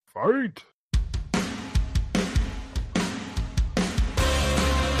Fight!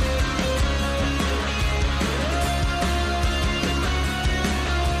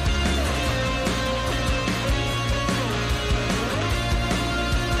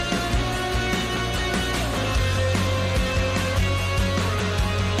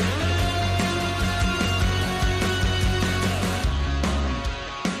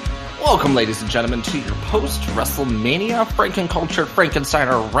 Welcome, ladies and gentlemen, to your post-Wrestlemania Frankenculture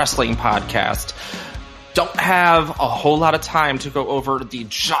Frankensteiner Wrestling Podcast. Don't have a whole lot of time to go over the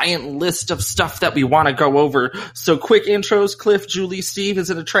giant list of stuff that we want to go over, so quick intros. Cliff, Julie, Steve is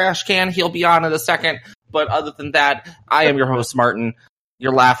in a trash can. He'll be on in a second, but other than that, I am your host, Martin.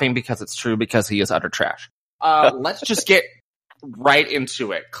 You're laughing because it's true, because he is utter trash. Let's just get right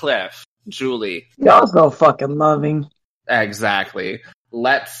into it. Cliff, Julie. Y'all so fucking loving. Exactly.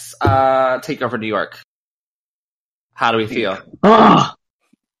 Let's take over New York. How do we feel? It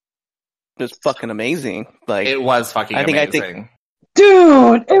was fucking amazing. Like, it was fucking amazing.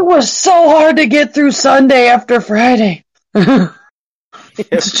 Dude, it was so hard to get through Sunday after Friday. Straight up.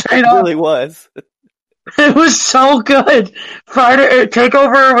 It really was. It was so good. Friday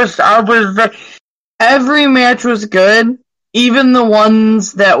TakeOver was every match was good. Even the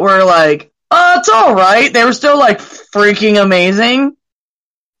ones that were like, oh, it's alright. They were still like freaking amazing.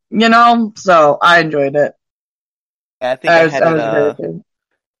 You know? So I enjoyed it. I think I had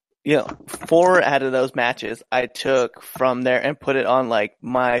 4 out of those matches I took from there and put it on like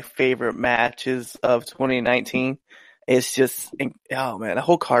my favorite matches of 2019. It's just, oh man, the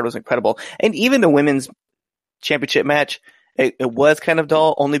whole card was incredible. And even the women's championship match, it was kind of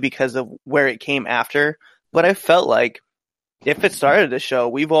dull only because of where it came after. But I felt like if it started the show,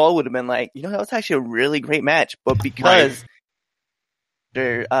 we've all would have been like, you know, that was actually a really great match. But because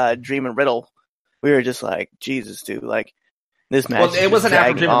after Dream and Riddle, we were just like, Jesus, dude, like this match. Well, it wasn't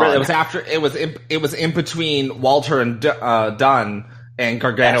after Dream and Riddle. It was after. It was in between Walter and Dunn and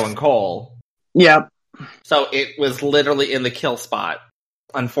Gargano and Cole. Yep. So it was literally in the kill spot,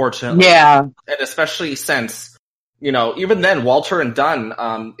 unfortunately. Yeah. And especially since, you know, even then Walter and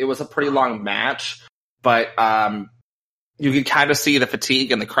Dunn, it was a pretty long match, but you could kind of see the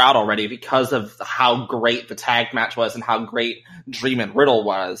fatigue in the crowd already because of how great the tag match was and how great Dream and Riddle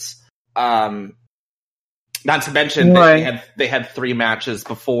was. Not to mention they had 3 matches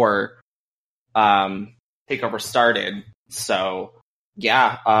before TakeOver started. So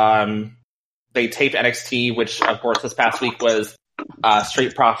yeah, they taped NXT, which of course this past week was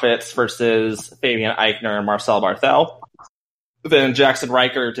Street Profits versus Fabian Eichner and Marcel Barthel. Then Jackson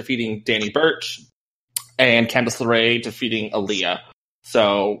Riker defeating Danny Burch. And Candice LeRae defeating Aaliyah.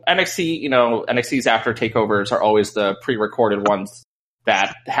 So NXT's after takeovers are always the pre-recorded ones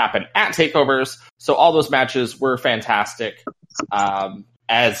that happen at takeovers. So all those matches were fantastic,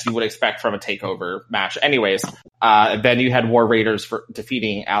 as you would expect from a takeover match. Anyways, then you had War Raiders for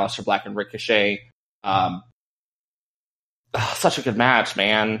defeating Aleister Black and Ricochet. Such a good match,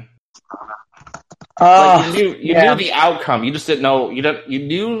 man. You knew the outcome. You just didn't know. You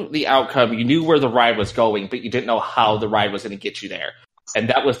knew the outcome. You knew where the ride was going, but you didn't know how the ride was going to get you there. And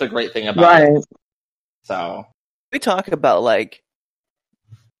that was the great thing about it. So we talk about like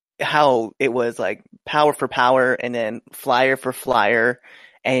how it was like power for power, and then flyer for flyer,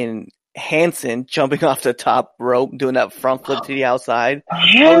 and Hanson jumping off the top rope, doing that front flip to the outside.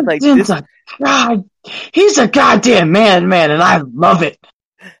 Hanson's he's a goddamn man, and I love it.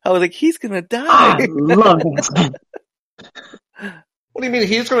 I was like, he's gonna die. I love it. What do you mean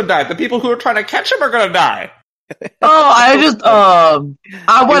he's gonna die? The people who are trying to catch him are gonna die. I'm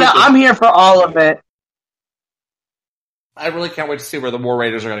here for all of it. I really can't wait to see where the War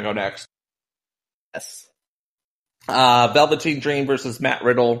Raiders are gonna go next. Yes. Velveteen Dream versus Matt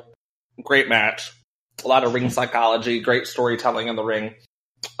Riddle. Great match. A lot of ring psychology, great storytelling in the ring.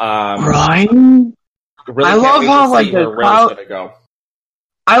 Ryan? Really I love how like the crowd gonna go.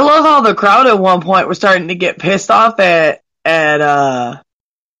 I love how the crowd at one point was starting to get pissed off at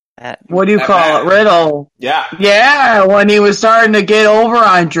what do you call it, Riddle? Yeah. Yeah, when he was starting to get over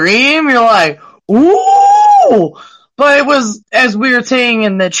on Dream, you're like, ooh! But it was, as we were saying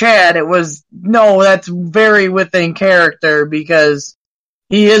in the chat, that's very within character, because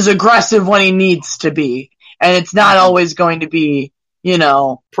he is aggressive when he needs to be. And it's not always going to be,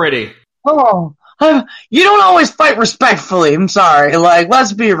 pretty. Oh, you don't always fight respectfully. I'm sorry. Like,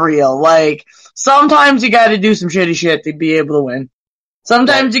 let's be real. Like, sometimes you gotta do some shitty shit to be able to win.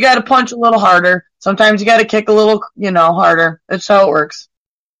 Sometimes you gotta punch a little harder. Sometimes you gotta kick a little, harder. That's how it works.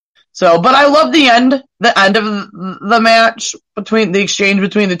 So, but I love the end of the match, the exchange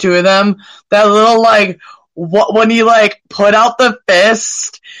between the two of them. That little, when he like put out the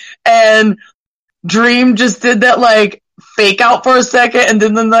fist and Dream just did that like fake out for a second and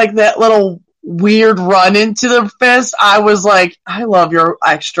then like that little weird run into the fist, I was like, I love your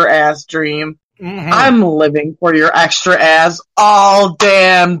extra ass, Dream. Mm-hmm. I'm living for your extra ass all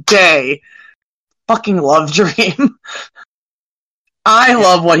damn day. Fucking love Dream. I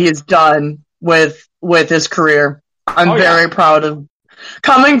love what he's done with his career. I'm very proud of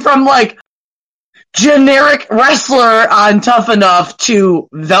coming from like generic wrestler on Tough Enough to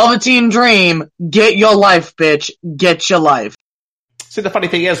Velveteen Dream. Get your life, bitch. Get your life. See, the funny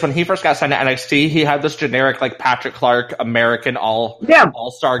thing is, when he first got signed to NXT, he had this generic, like, Patrick Clark, American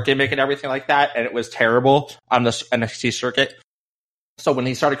all-star gimmick and everything like that, and it was terrible on the NXT circuit. So when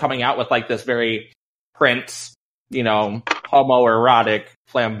he started coming out with, like, this very Prince, you know, homoerotic,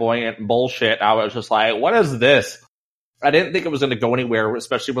 flamboyant bullshit, I was just like, what is this? I didn't think it was going to go anywhere,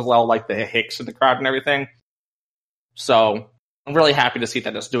 especially with all, like, the hicks in the crowd and everything. So I'm really happy to see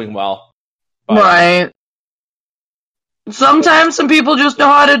that it's doing well. But, right. Sometimes some people just know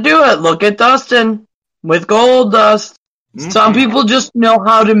how to do it. Look at Dustin with Goldust. Mm-hmm. Some people just know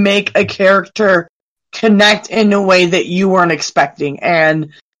how to make a character connect in a way that you weren't expecting,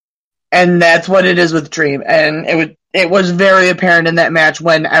 and that's what it is with Dream. And it was very apparent in that match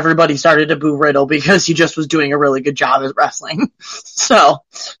when everybody started to boo Riddle because he just was doing a really good job at wrestling. So,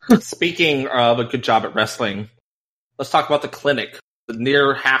 speaking of a good job at wrestling, let's talk about the clinic, the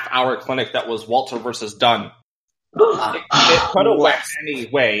near half-hour clinic that was Walter versus Dunn. It could have went any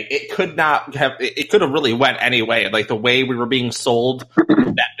way. It could not have. It could have really went any way. Like the way we were being sold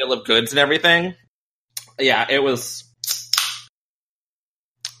that bill of goods and everything. Yeah, it was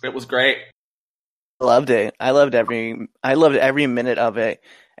great. I loved it. I loved every minute of it.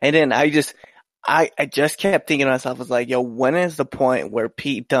 And then I just kept thinking to myself, I was like, yo, when is the point where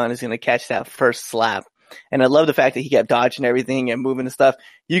Pete Dunne is going to catch that first slap? And I love the fact that he kept dodging everything and moving and stuff.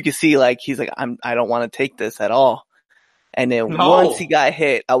 You could see like he's like, I don't want to take this at all. And then once he got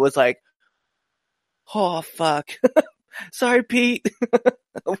hit, I was like, oh fuck. Sorry, Pete.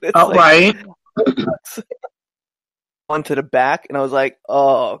 Right. One to the back, and I was like,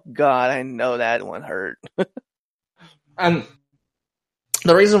 oh god, I know that one hurt. And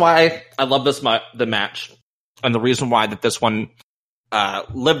the reason why I love the match, and the reason why that this one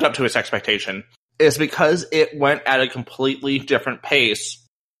lived up to its expectation, is because it went at a completely different pace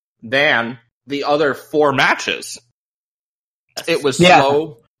than the other 4 matches. It was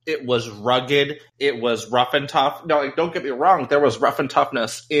slow, it was rugged, it was rough and tough. No, don't get me wrong, there was rough and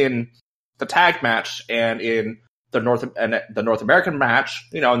toughness in the tag match and in the North American match,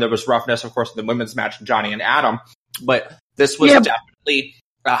 you know, and there was roughness, of course, in the women's match, Johnny and Adam. But this was definitely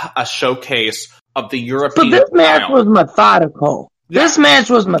a showcase of the European. But this match was methodical. Yeah. This match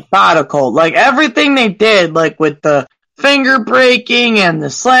was methodical. Like, everything they did, like, with the finger breaking and the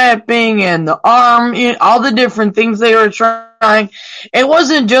slapping and the arm, all the different things they were trying. It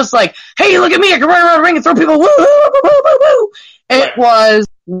wasn't just like, hey, look at me, I can run around the ring and throw people, woo, woo, woo, woo, woo, woo. It was,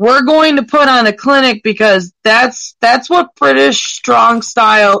 we're going to put on a clinic because that's what British strong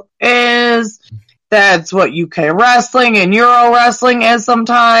style is. That's what UK wrestling and Euro wrestling is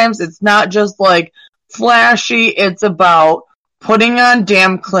sometimes. It's not just like flashy. It's about putting on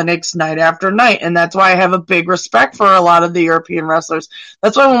damn clinics night after night. And that's why I have a big respect for a lot of the European wrestlers.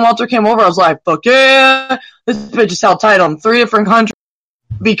 That's why when Walter came over, I was like, fuck yeah, this bitch is held title in 3 different countries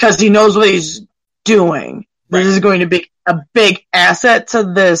because he knows what he's doing. Right. This is going to be a big asset to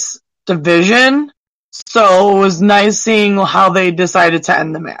this division. So it was nice seeing how they decided to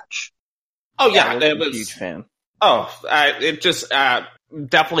end the match. Oh yeah, it was a huge fan. Oh, it just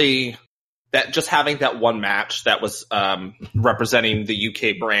definitely that just having that one match that was representing the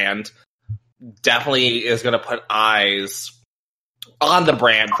UK brand definitely is going to put eyes on the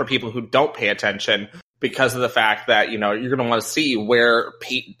brand for people who don't pay attention because of the fact that, you know, you're going to want to see where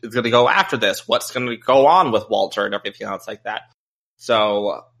Pete is going to go after this, what's going to go on with Walter and everything else like that.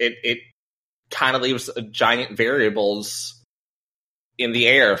 So it kind of leaves giant variables in the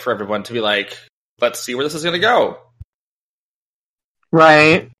air for everyone to be like, let's see where this is going to go.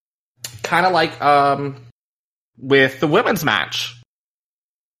 Right. Kind of like with the women's match.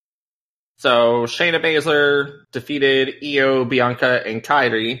 So Shayna Baszler defeated Io, Bianca, and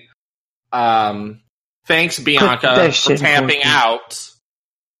Kairi. Thanks, Bianca, for tapping out.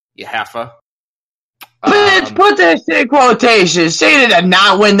 You heifer. Bitch, put that shit in quotations. Shayna did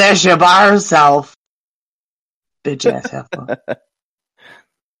not win that shit by herself. Bitch ass heifer.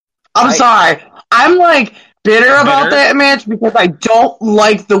 I'm sorry. I'm like bitter about that match because I don't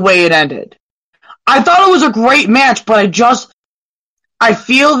like the way it ended. I thought it was a great match, but I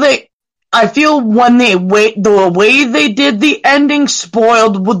feel that I feel when the way they did the ending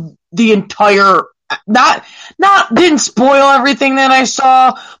spoiled with the entire, didn't spoil everything that I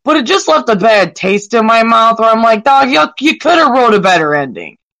saw, but it just left a bad taste in my mouth where I'm like, dog, you could have wrote a better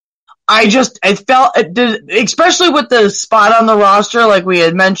ending. I felt, especially with the spot on the roster, like we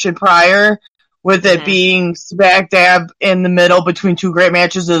had mentioned prior, with it being smack dab in the middle between two great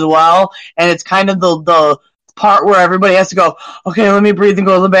matches as well, and it's kind of the part where everybody has to go, okay, let me breathe and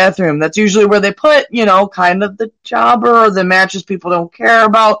go to the bathroom. That's usually where they put, kind of the jobber or the matches people don't care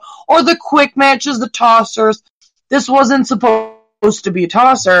about, or the quick matches, the tossers. This wasn't supposed to be a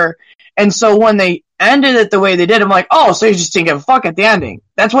tosser, and so when they ended it the way they did, I'm like, oh, so you just didn't give a fuck at the ending.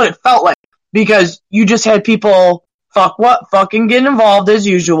 That's what it felt like, because you just had people fucking get involved as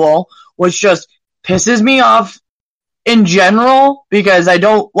usual, which just pisses me off in general, because I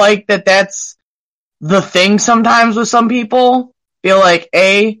don't like that that's the thing sometimes with some people. Feel like,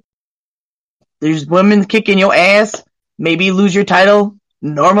 there's women kicking your ass, maybe lose your title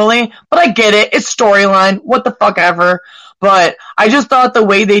normally, but I get it, it's storyline, what the fuck ever, but I just thought the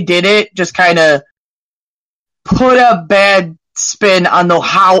way they did it just kind of put a bad spin on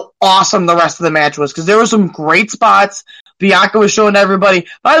how awesome the rest of the match was, because there were some great spots. Bianca was showing everybody,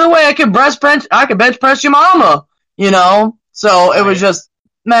 by the way, I can bench press your mama, so it was just,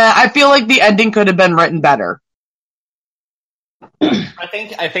 I feel like the ending could have been written better. I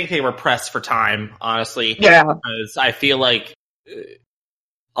think they were pressed for time, honestly. Yeah. Because I feel like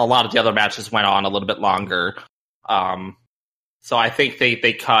a lot of the other matches went on a little bit longer. So I think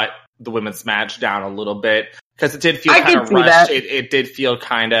they cut the women's match down a little bit, because it did feel kind of rushed. It did feel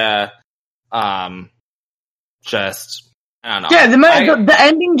kind of just, I don't know. Yeah, the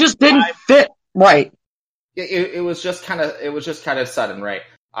ending just didn't fit right. It was just kind of sudden, right?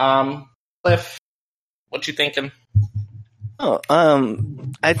 Cliff, what you thinking?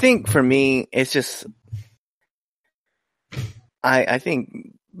 I think for me, it's just, I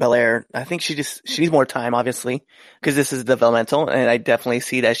think Belair, I think she needs more time, obviously, because this is developmental, and I definitely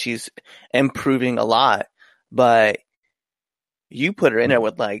see that she's improving a lot. But you put her in there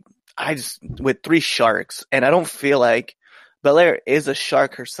with with 3 sharks, and I don't feel like Belair is a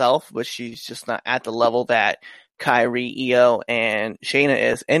shark herself, but she's just not at the level that Kairi, Io, and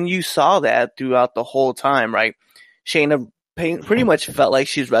Shayna is. And you saw that throughout the whole time, right? Shayna pretty much felt like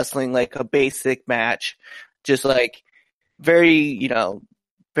she's wrestling like a basic match, just like very,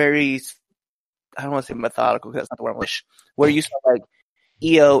 very, I don't want to say methodical, because that's not the word I wish, where you saw like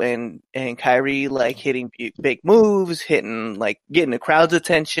Io and Kairi like hitting big moves, getting the crowd's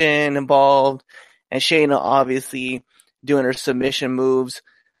attention involved, and Shayna obviously doing her submission moves,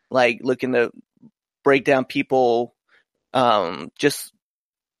 like looking to break down people just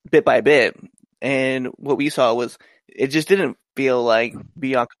bit by bit. And what we saw was, it just didn't feel like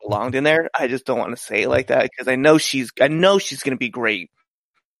Bianca belonged in there. I just don't want to say it like that, because I know she's going to be great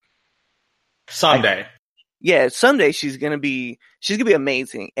someday. Someday she's going to be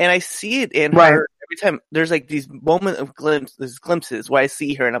amazing. And I see it in her every time. There's like these moments of glimpses where I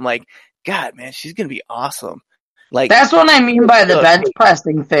see her and I'm like, God, man, she's going to be awesome. Like, that's what I mean by the bench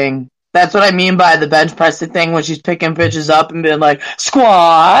pressing thing. That's what I mean by the bench pressing thing, when she's picking bitches up and being like,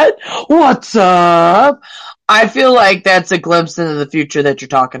 squad, what's up? I feel like that's a glimpse into the future that you're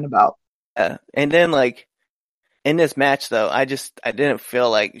talking about. Yeah. And then in this match though, I didn't feel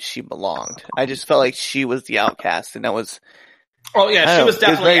like she belonged. I just felt like she was the outcast, and that was. Oh yeah, she was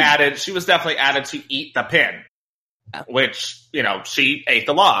definitely added. She was definitely added to eat the pin, which she ate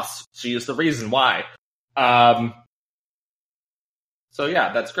the loss. She is the reason why. So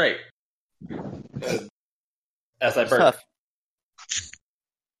yeah, that's great. As I burp.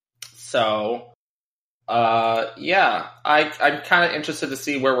 So, yeah, I'm kind of interested to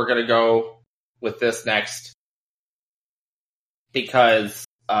see where we're going to go with this next, because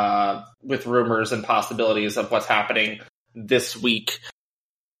with rumors and possibilities of what's happening this week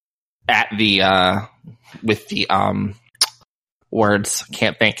at the with the words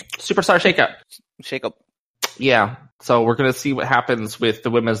can't think Superstar Shakeup. Yeah, so we're going to see what happens with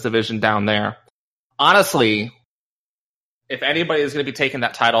the women's division down there. Honestly, if anybody is going to be taking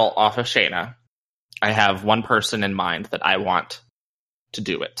that title off of Shayna, I have one person in mind that I want to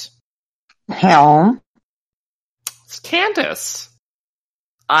do it. Hell, it's Candice.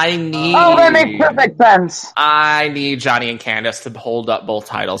 Oh, that makes perfect sense. I need Johnny and Candice to hold up both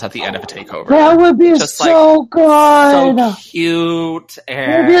titles at the end of a takeover. That would be good. So cute.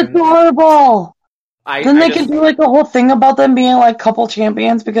 And it would be adorable. Then they can do like a whole thing about them being like couple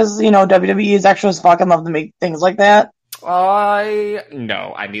champions, because WWE is extra as fucking love to make things like that. I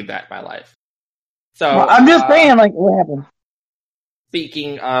need that in my life. So I'm just saying, like, what happened?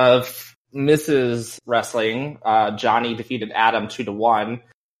 Speaking of Mrs. Wrestling, Johnny defeated Adam 2-1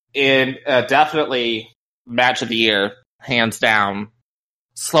 in definitely match of the year, hands down.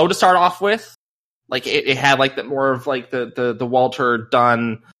 Slow to start off with, like it had like the more of like the Walter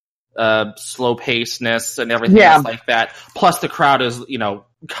Dunn slow pacedness and everything else like that. Plus the crowd is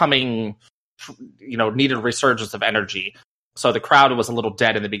coming, needed a resurgence of energy. So the crowd was a little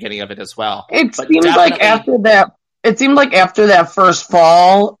dead in the beginning of it as well. It seemed like after that first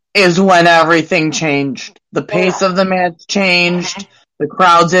fall is when everything changed. The pace of the match changed. The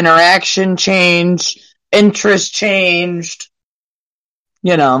crowd's interaction changed. Interest changed.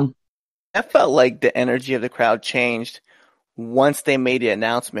 I felt like the energy of the crowd changed once they made the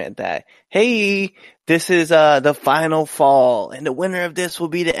announcement that, hey, this is the final fall, and the winner of this will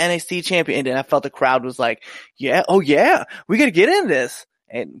be the NXT champion. And then I felt the crowd was like, yeah, oh yeah, we gotta get in this.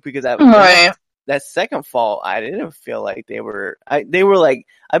 And because that second fall, I didn't feel like they were like,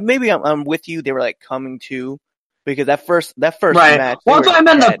 maybe I'm with you, they were like coming to, because that first match. Once I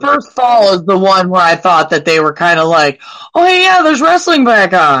meant the first fall is the one where I thought that they were kind of like, oh hey, yeah, there's wrestling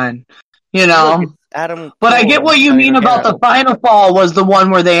back on, Adam, but I get what you mean about the final fall was the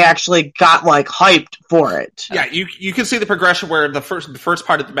one where they actually got like hyped for it. Yeah, you can see the progression where the first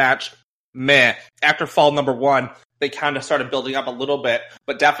part of the match, after fall number 1, they kind of started building up a little bit,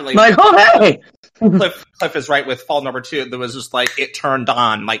 but definitely like, oh hey, Cliff is right with fall number 2. There was just like it turned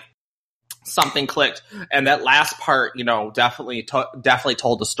on, like something clicked, and that last part, definitely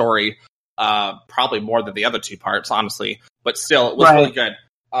told the story, probably more than the other 2 parts, honestly. But still, it was really good.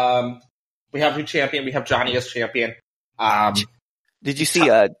 We have new champion. We have Johnny as champion. Did you see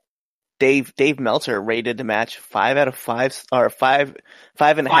Dave Meltzer rated the match 5 out of 5 or 5.5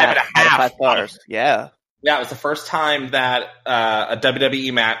 out of 5 stars? Yeah. Yeah, it was the first time that a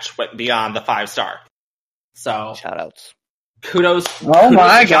WWE match went beyond the 5-star. So shout outs. Kudos. Oh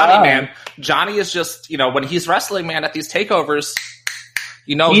my God. Johnny, man. Johnny is just, when he's wrestling, man, at these takeovers,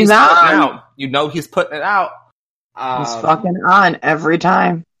 he's putting it out. He's putting it out. He's fucking on every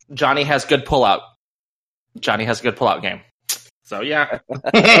time. Johnny has good pull-out. Johnny has a good pull-out game. So, yeah.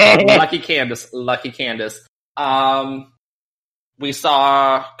 Lucky Candace. We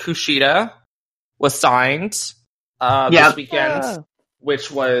saw Kushida was signed this weekend, which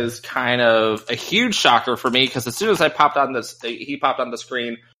was kind of a huge shocker for me, because as soon as he popped on the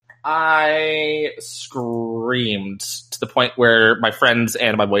screen, I screamed to the point where my friends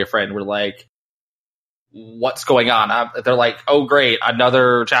and my boyfriend were like, what's going on? They're like, oh great,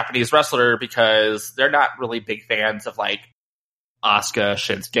 another Japanese wrestler, because they're not really big fans of like Asuka,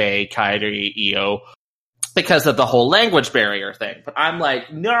 Shinsuke, Kairi, Io, because of the whole language barrier thing. But I'm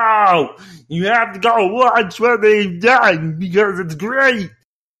like, no, you have to go watch what they've done, because it's great.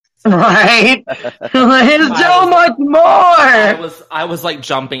 Right? There's so much more! I was like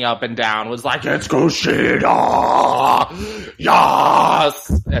jumping up and down, was like, it's Kushida!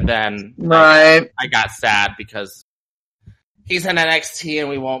 Yes! And then I got sad because he's in NXT and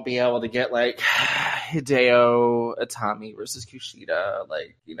we won't be able to get like Hideo Itami versus Kushida.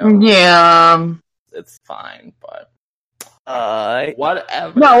 Like, Yeah. It's fine, but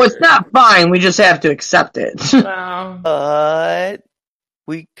whatever. No, it's not fine. We just have to accept it. But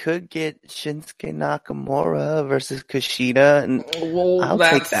we could get Shinsuke Nakamura versus Kushida, and I'll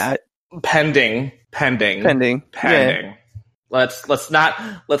take that. Pending. Yeah. Let's not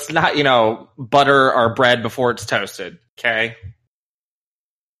butter our bread before it's toasted. Okay.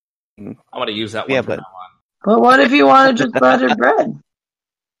 I want to use that one from now on. But what if you want to just butter bread?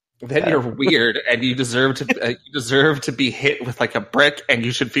 Then you're weird, and you deserve to be hit with like a brick, and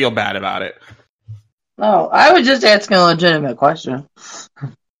you should feel bad about it. Oh, I was just asking a legitimate question.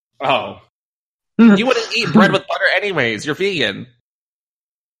 Oh. You wouldn't eat bread with butter anyways. You're vegan.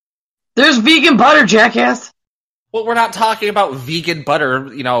 There's vegan butter, jackass. Well, we're not talking about vegan butter.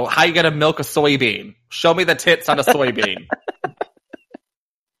 How you gonna milk a soybean? Show me the tits on a soybean.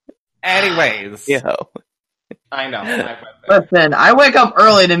 Anyways. Yeah. I know. Listen, I wake up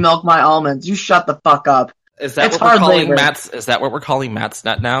early to milk my almonds. You shut the fuck up. Is that what we're calling Matt's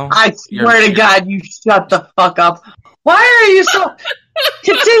nut now? I swear to God, you shut the fuck up. Why are you so...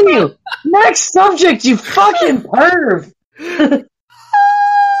 Continue. Next subject, you fucking perv.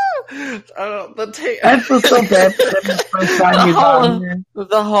 I feel so bad for the first time he's on here.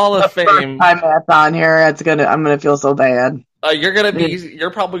 The Hall of Fame. First time Matt's on here, I'm gonna feel so bad.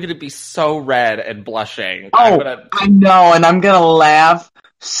 You're probably gonna be so red and blushing. I know, and I'm gonna laugh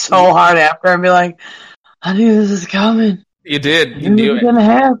so hard after and be like, I knew this was coming. You did. You knew it was gonna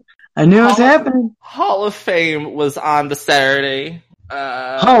happen. I knew it was happening. Hall of Fame was on the Saturday.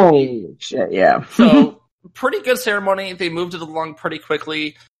 Holy shit, yeah. So, pretty good ceremony. They moved it along pretty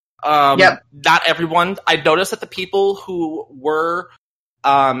quickly. Not everyone. I noticed that the people who were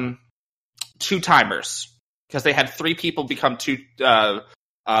two-timers, because they had 3 people become two-time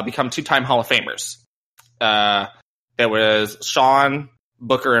Hall of Famers. There was Sean,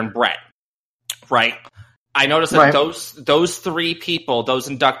 Booker, and Brett. Right. I noticed that those 3 people, those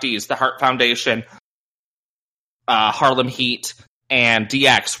inductees, the Hart Foundation, Harlem Heat, and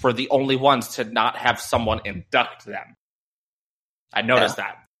DX were the only ones to not have someone induct them. I noticed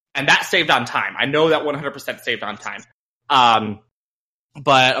that. And that saved on time. I know that 100% saved on time.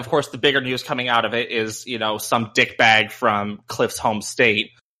 But, of course, the bigger news coming out of it is, some dickbag from Cliff's home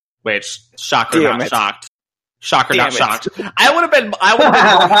state, which, shocker, not shocked. Shocker, not shocked. I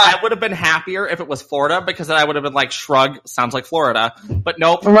would have been happier if it was Florida, because then I would have been like, shrug, sounds like Florida. But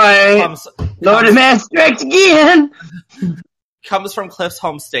nope. Right. Florida man strikes again. Comes from Cliff's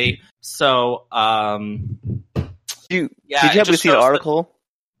home state. So, did you happen to see the article?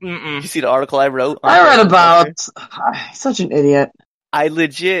 Did you see the article I wrote? I read about such an idiot. I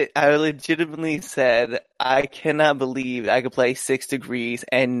legitimately said, I cannot believe I could play 6 Degrees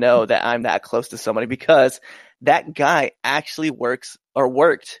and know that I'm that close to somebody, because that guy actually worked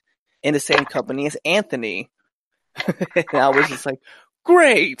in the same company as Anthony. And I was just like,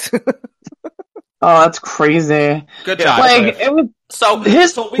 great. Oh, that's crazy. Good job. Like, it was, so we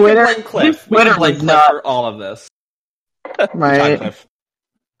Twitter, can blame Cliff. We can blame Cliff for all of this. Right. Cliff.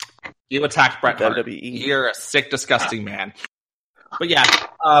 You attacked Bret Hart. WWE. You're a sick, disgusting man. But yeah,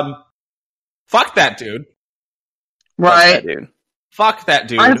 fuck that dude. Right. Fuck that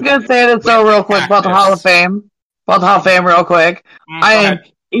dude. I'm just gonna say this real quick about the Hall of Fame. Real quick.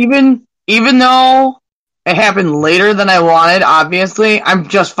 Even though it happened later than I wanted, obviously, I'm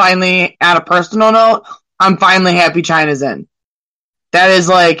just finally, at a personal note, I'm finally happy Chyna's in. That is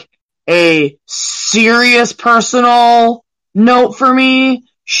like a serious personal note for me.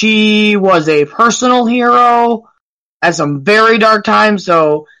 She was a personal hero at some very dark times,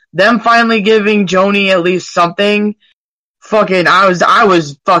 so them finally giving Joni at least something, I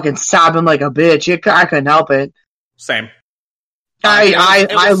was fucking sobbing like a bitch. I couldn't help it. Same.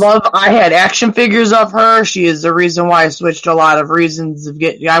 I had action figures of her. She is the reason why I switched a lot of reasons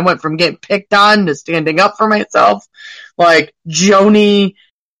I went from getting picked on to standing up for myself. Like, Joni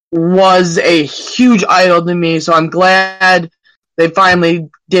was a huge idol to me, so I'm glad they finally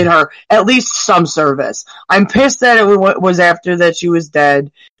did her at least some service. I'm pissed that it was after that she was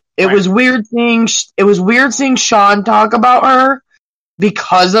dead. It was weird seeing Shawn talk about her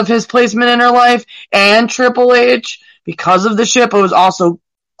because of his placement in her life, and Triple H because of the ship. It was also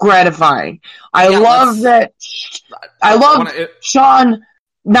gratifying. I love Shawn,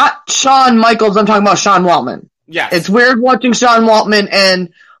 not Shawn Michaels. I'm talking about Shawn Waltman. Yeah, it's weird watching Shawn Waltman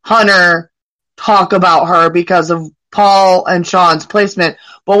and Hunter talk about her because of Paul and Shawn's placement,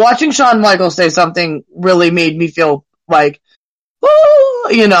 but watching Shawn Michaels say something really made me feel like,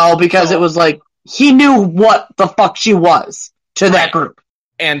 because it was like he knew what the fuck she was to that group.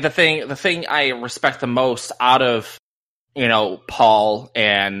 And the thing I respect the most out of Paul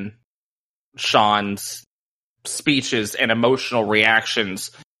and Shawn's speeches and emotional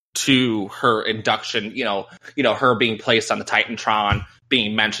reactions to her induction, her being placed on the Titantron,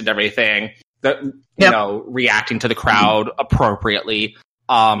 being mentioned, everything. Reacting to the crowd appropriately,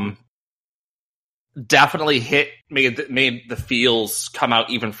 definitely made the feels come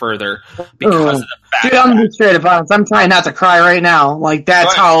out even further because of the fact. Dude, I'm gonna be straight up honest. I'm trying not to cry right now. Like,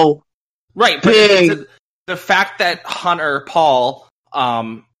 that's how big. The fact that Hunter Paul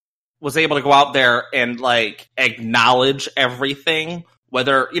was able to go out there and like acknowledge everything,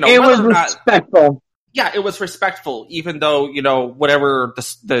 whether it was respectful. Yeah, it was respectful, even though, whatever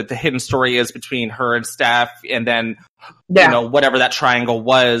the hidden story is between her and Steph, and then, whatever that triangle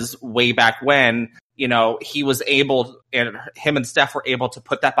was way back when, he was able, and him and Steph were able to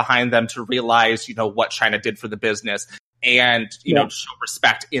put that behind them to realize, what Chyna did for the business, and, show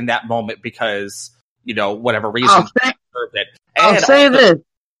respect in that moment because, whatever reason, deserved it. I'll say this.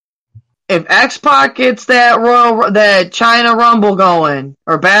 If X-Pac gets that Chyna Rumble going,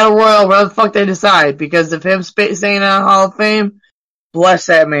 or Battle Royal, whatever the fuck they decide, because of him staying on Hall of Fame, bless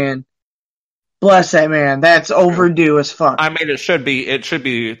that man. Bless that man. That's overdue as fuck. I mean, it should be the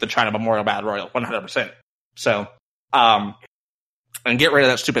Chyna Memorial Battle Royal, 100%. So, and get rid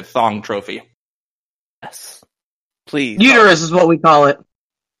of that stupid thong trophy. Yes. Please. Uterus is what we call it.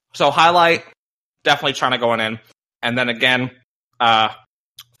 So, highlight, definitely Chyna going in. And then again,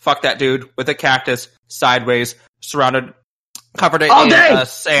 fuck that dude with a cactus, sideways, covered it in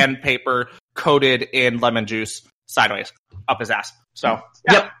sandpaper, coated in lemon juice, sideways, up his ass. So,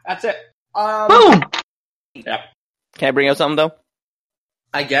 that's it. Boom! Yeah. Can I bring up something, though?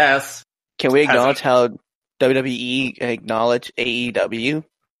 I guess. Can we acknowledge how WWE acknowledge AEW?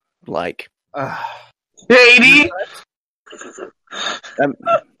 Like, 80?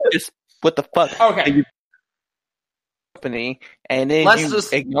 Just what the fuck? Okay. Company, and then Let's you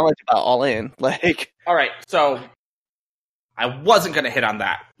just acknowledge about All In. Like, all right. So I wasn't going to hit on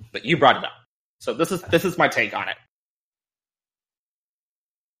that, but you brought it up. So this is my take on it.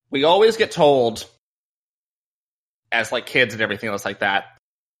 We always get told, as like kids and everything else like that,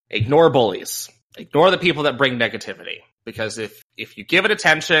 ignore bullies, ignore the people that bring negativity, because if you give it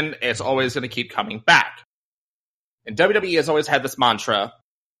attention, it's always going to keep coming back. And WWE has always had this mantra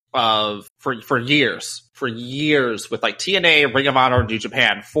of for years with like TNA, Ring of Honor, New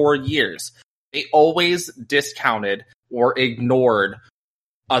Japan, for years, they always discounted or ignored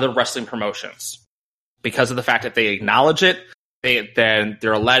other wrestling promotions because of the fact that they acknowledge it.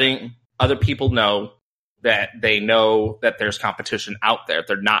 They're letting other people know that they know that there's competition out there.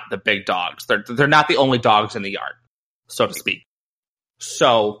 They're not the big dogs. They're not the only dogs in the yard, so to speak.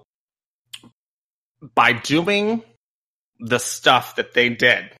 So by doing the stuff that they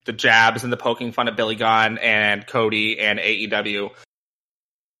did, the jabs and the poking fun at Billy Gunn and Cody and AEW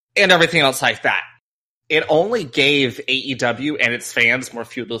and everything else like that, it only gave AEW and its fans more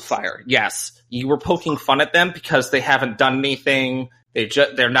fuel to the fire. Yes, you were poking fun at them because they haven't done anything. They're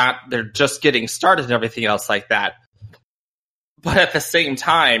just getting started and everything else like that. But at the same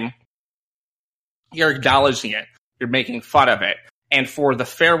time, you're acknowledging it. You're making fun of it. And for the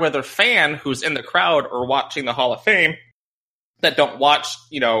fair weather fan who's in the crowd or watching the Hall of Fame that don't watch,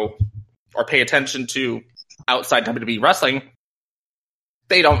 or pay attention to outside WWE wrestling,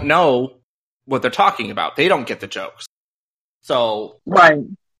 they don't know what they're talking about. They don't get the jokes. So right,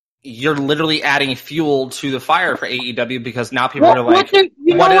 you're literally adding fuel to the fire for AEW because now people are like,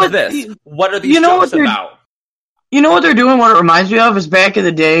 what is this? What are these jokes about? You know what they're doing? What it reminds me of is back in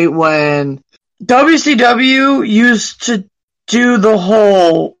the day when WCW used to do the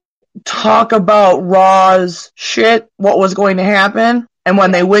whole talk about Raw's shit, what was going to happen, and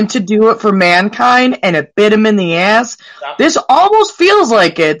when they went to do it for Mankind and it bit him in the ass, this almost feels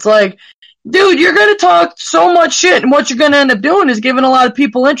like it. It's like, dude, you're going to talk so much shit, and what you're going to end up doing is giving a lot of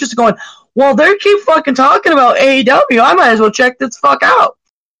people interest, going, well, they keep fucking talking about AEW, I might as well check this fuck out.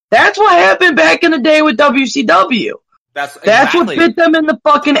 That's what happened back in the day with WCW. That's what bit them in the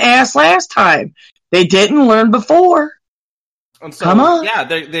fucking ass last time. They didn't learn before. And so, come on. Yeah,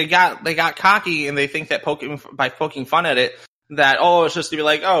 they got cocky, and they think that by poking fun at it, that, it's just to be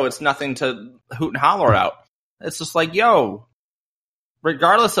like, it's nothing to hoot and holler out. It's just like,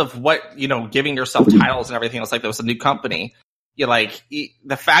 regardless of what, giving yourself titles and everything else like that was a new company,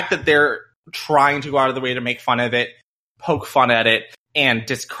 the fact that they're trying to go out of the way to make fun of it, poke fun at it, and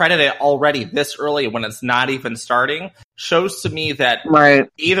discredit it already this early when it's not even starting shows to me that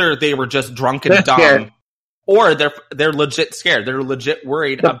either they were just drunk and dumb, scared, or they're legit scared. They're legit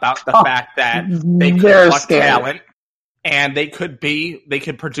worried about the fact that they could pluck talent and they could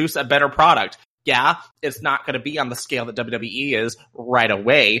produce a better product. Yeah, it's not going to be on the scale that WWE is right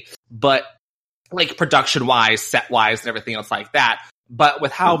away, but like production-wise, set-wise, and everything else like that. But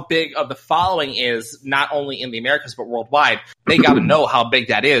with how big of the following is, not only in the Americas, but worldwide, they got to know how big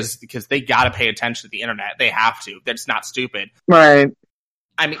that is because they got to pay attention to the internet. They have to. That's not stupid. Right.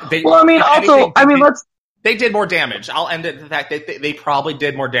 I mean, they did more damage. I'll end it with the fact that they probably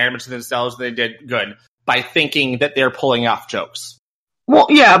did more damage to themselves than they did good by thinking that they're pulling off jokes. Well,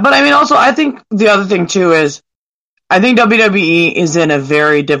 yeah, but I mean, also, I think the other thing, too, is I think WWE is in a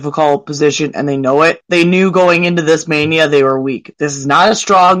very difficult position, and they know it. They knew going into this Mania they were weak. This was not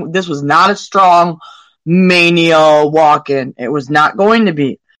a strong Mania walk-in. It was not going to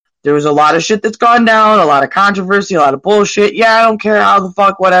be. There was a lot of shit that's gone down, a lot of controversy, a lot of bullshit. Yeah, I don't care how the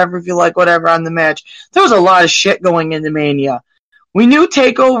fuck, whatever, if you like whatever on the match. There was a lot of shit going into Mania. We knew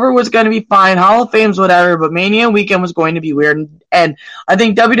TakeOver was going to be fine, Hall of Fame's whatever, but Mania weekend was going to be weird. And I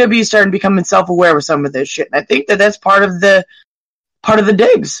think WWE is starting becoming self-aware with some of this shit. And I think that's part of the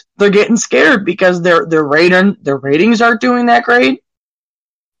digs. They're getting scared because their ratings aren't doing that great.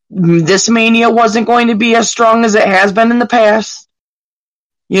 This Mania wasn't going to be as strong as it has been in the past.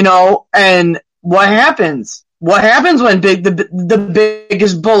 And what happens? What happens when the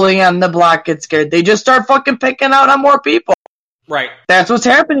biggest bully on the block gets scared? They just start fucking picking out on more people. Right. That's what's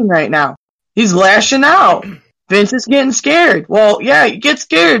happening right now. He's lashing out. Vince is getting scared. Well, yeah, you get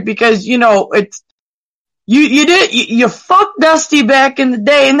scared because, it's, you fucked Dusty back in the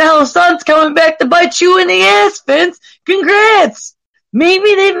day and now his son's coming back to bite you in the ass, Vince. Congrats. Maybe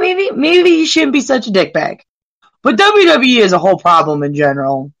you shouldn't be such a dickbag. But WWE is a whole problem in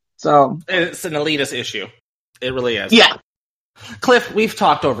general, so. It's an elitist issue. It really is. Yeah. Cliff, we've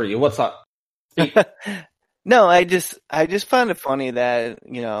talked over you. What's up? No, I just found it funny that,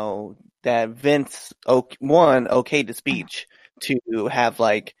 that Vince okayed the speech to have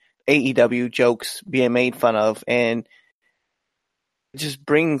like AEW jokes being made fun of, and it just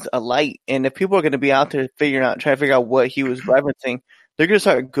brings a light. And if people are going to be out there trying to figure out what he was referencing, they're going to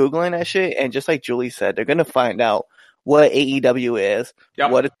start Googling that shit. And just like Julie said, they're going to find out what AEW is,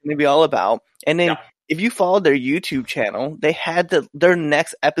 what it's going to be all about. And then if you followed their YouTube channel, they had their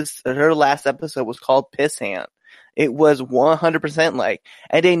next episode, their last episode was called Piss Hand. It was 100% like,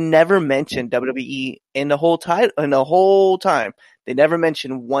 and they never mentioned WWE in the whole time. They never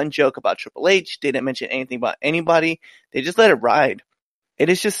mentioned one joke about Triple H. They didn't mention anything about anybody. They just let it ride. It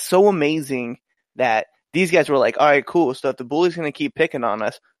is just so amazing that these guys were like, all right, cool. So if the bully's going to keep picking on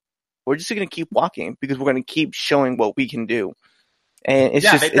us, we're just going to keep walking because we're going to keep showing what we can do. And it's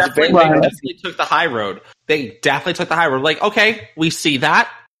they definitely took the high road. They definitely took the high road. Like, okay, we see that.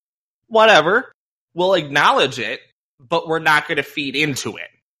 Whatever. We'll acknowledge it, but we're not going to feed into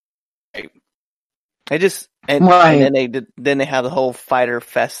it. And then they have the whole Fighter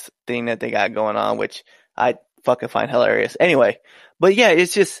Fest thing that they got going on, which I fucking find hilarious. Anyway, but yeah,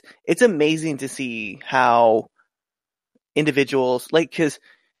 it's amazing to see how individuals, like, because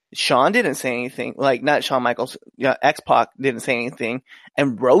Shawn didn't say anything, like, not Shawn Michaels, X-Pac didn't say anything,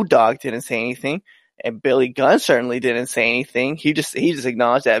 and Road Dogg didn't say anything, and Billy Gunn certainly didn't say anything. He just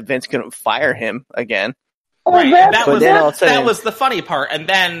acknowledged that Vince couldn't fire him again. Right. That was the funny part. And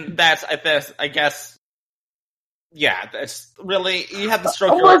then I guess, that's really, you have to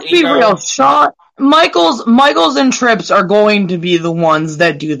stroke your Let's be real, Shawn, Michaels and Trips are going to be the ones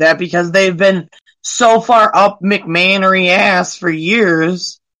that do that because they've been so far up McMahonery ass for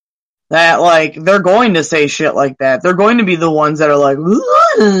years that, like, they're going to say shit like that. They're going to be the ones that are like,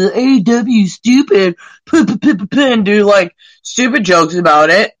 AEW stupid, and do, like, stupid jokes about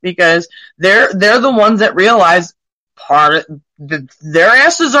it because they're the ones that realize their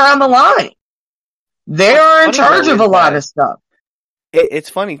asses are on the line. They are in charge of a lot of stuff. It's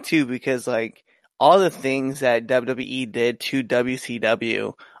funny too because, like, all the things that WWE did to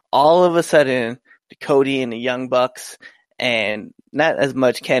WCW, all of a sudden, Cody and the Young Bucks, and not as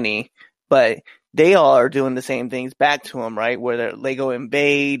much Kenny, but they all are doing the same things back to him, right? Where they go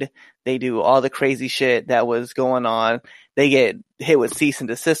invade, they do all the crazy shit that was going on. They get hit with cease and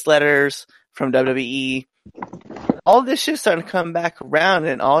desist letters from WWE. All this shit's starting to come back around,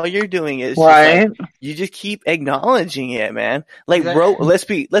 and all you're doing is you just keep acknowledging it, man. Like, let's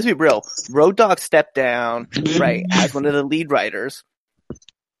be real. Road Dogg stepped down, right, as one of the lead writers.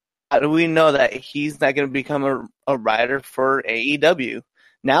 How do we know that he's not going to become a writer for AEW?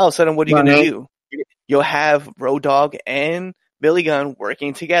 Now, all of a sudden, what are you going to do? You'll have Road Dogg and Billy Gunn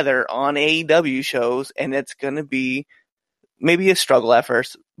working together on AEW shows, and it's going to be maybe a struggle at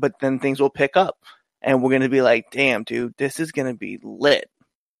first, but then things will pick up. And we're going to be like, damn, dude, this is going to be lit.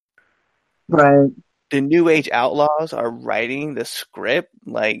 Right. The New Age Outlaws are writing the script,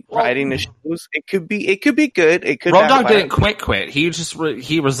 like writing the shows. It could be good. It could. Road Dogg didn't quit. He just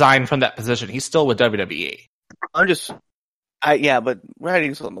he resigned from that position. He's still with WWE. But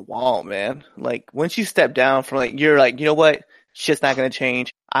writing's on the wall, man. Like, once you step down from, like, you're like, you know what? Shit's not going to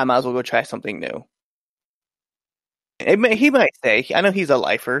change. I might as well go try something new. He might say, I know he's a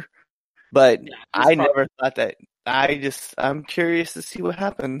lifer. But I never thought that. I'm curious to see what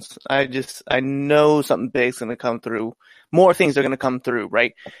happens. I know something big's going to come through. More things are going to come through,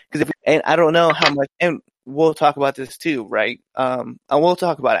 right? And I don't know how much, and we'll talk about this too, right? And we'll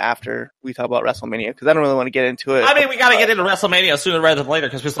talk about it after we talk about WrestleMania, because I don't really want to get into it. I mean, we got to get into WrestleMania sooner rather than later,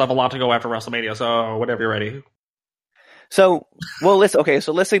 because we still have a lot to go after WrestleMania, so whenever you're ready. So, let's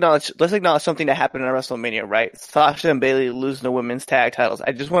acknowledge something that happened at WrestleMania, right? Sasha and Bayley losing the women's tag titles.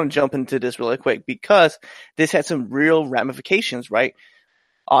 I just want to jump into this really quick because this had some real ramifications, right?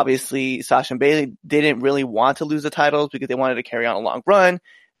 Obviously, Sasha and Bayley didn't really want to lose the titles because they wanted to carry on a long run.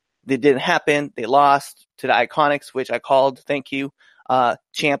 It didn't happen. They lost to the Iconics, which I called, thank you,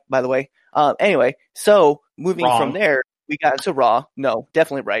 champ, by the way. Anyway, so moving from there, we got into Raw. No,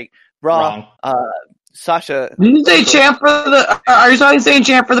 definitely right. Raw. Sasha. Did you say champ for the? Are you saying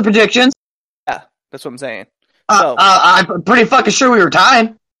champ for the predictions? Yeah, that's what I'm saying. I'm pretty fucking sure we were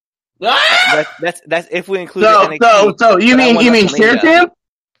tied. That's if we include. So you mean champ?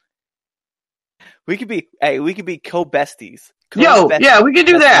 We could be co-besties. Yeah, we could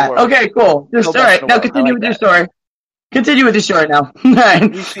do that. Okay, cool. All right, now continue with your story. Continue with your story now.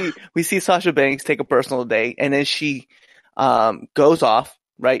 we see Sasha Banks take a personal day, and then she goes off.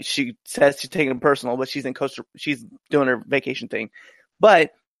 Right, she says she's taking it personal, but she's doing her vacation thing.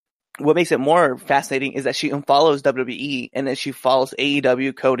 But what makes it more fascinating is that she unfollows WWE and then she follows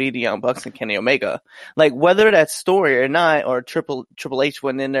AEW, Cody, the Young Bucks, and Kenny Omega. Like, whether that's story or not, or Triple H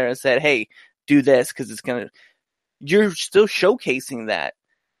went in there and said, hey, do this because it's going to, you're still showcasing that.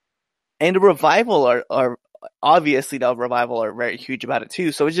 And the Revival are obviously the Revival are very huge about it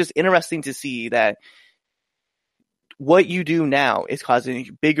too. So it's just interesting to see that what you do now is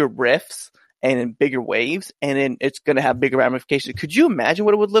causing bigger rifts and in bigger waves, and then it's going to have bigger ramifications. Could you imagine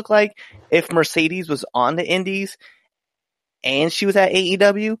what it would look like if Mercedes was on the Indies and she was at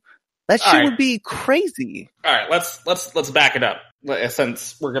AEW? That shit would be crazy. All right, let's back it up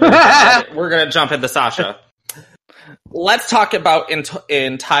since we're gonna jump into Sasha. Let's talk about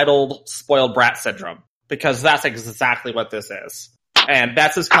entitled spoiled brat syndrome, because that's exactly what this is. And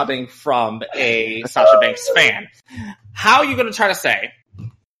that's just coming from a Sasha Banks fan. How are you going to try to say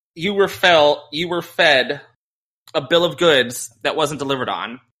you were fed a bill of goods that wasn't delivered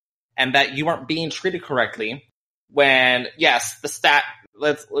on, and that you weren't being treated correctly when, yes,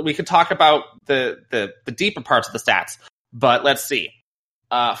 we could talk about the deeper parts of the stats, but let's see.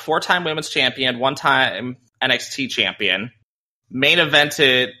 4-time women's champion, 1-time NXT champion, main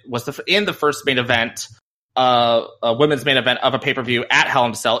evented, in the first main event, a women's main event of a pay-per-view at Hell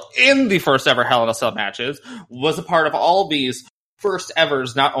in a Cell, in the first ever Hell in a Cell matches, was a part of all these first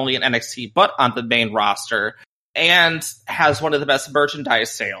evers, not only in NXT, but on the main roster, and has one of the best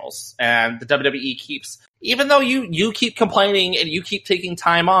merchandise sales. And the WWE keeps, even though you keep complaining and you keep taking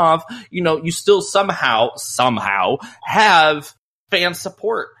time off, you still somehow have fan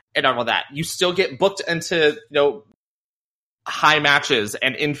support and all of that. You still get booked into, high matches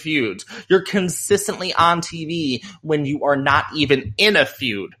and in feuds. You're consistently on TV when you are not even in a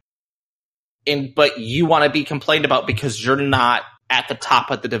feud. But you want to be complained about because you're not at the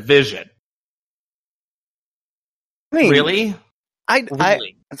top of the division. I mean, really?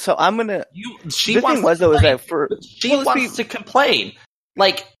 So I'm gonna. She wants to complain.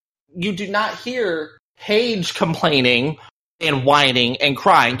 Like, you do not hear Paige complaining and whining and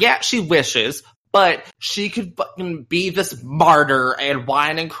crying. Yeah, she wishes, but she could fucking be this martyr and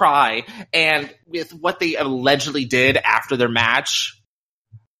whine and cry. And with what they allegedly did after their match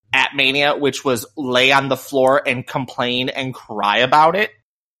at Mania, which was lay on the floor and complain and cry about it,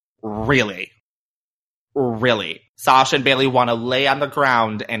 really? Sasha and Bayley want to lay on the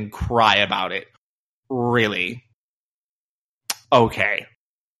ground and cry about it. Really? Okay.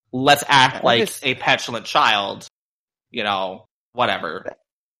 Let's act like a petulant child. Whatever.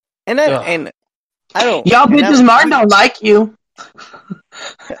 And I don't. Y'all bitches Martin don't like you.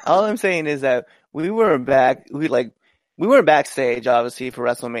 All I'm saying is that we were backstage, obviously, for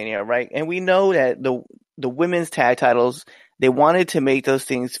WrestleMania, right? And we know that the women's tag titles, they wanted to make those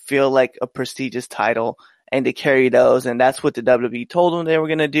things feel like a prestigious title and to carry those, and that's what the WWE told them they were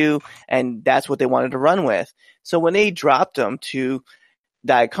going to do, and that's what they wanted to run with. So when they dropped them to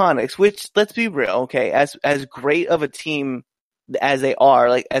the Iconics, which, let's be real, okay, as great of a team as they are,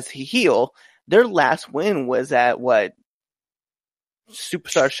 like, as a heel, their last win was at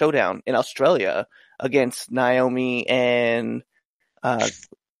Superstar Showdown in Australia against Naomi and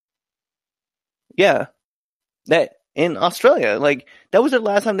that in Australia. Like, that was the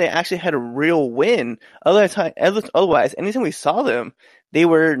last time they actually had a real win. Otherwise, anytime we saw them, they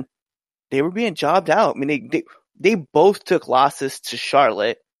were being jobbed out. I mean, they both took losses to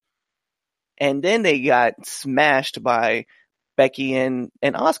Charlotte, and then they got smashed by Becky and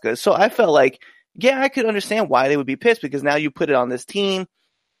Asuka. So I felt like, yeah, I could understand why they would be pissed, because now you put it on this team,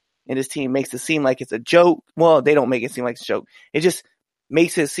 and this team makes it seem like it's a joke. Well, they don't make it seem like it's a joke. It just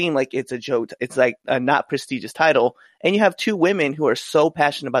makes it seem like it's a joke. It's like a not prestigious title. And you have two women who are so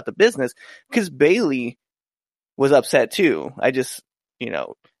passionate about the business, because Bayley was upset too. I just,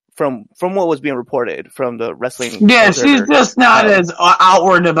 from what was being reported from the wrestling. Yeah, she's just not as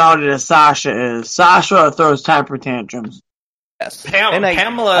outward about it as Sasha is. Sasha throws temper tantrums. Yes.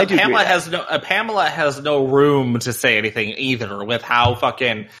 Pamela has no room to say anything either, with how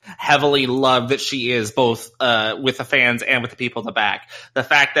fucking heavily loved that she is, both with the fans and with the people in the back. The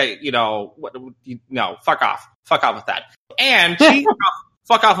fact that fuck off with that, and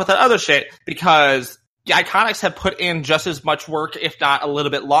fuck off with that other shit, because the Iconics have put in just as much work, if not a little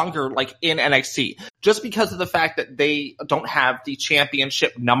bit longer, like in NXT, just because of the fact that they don't have the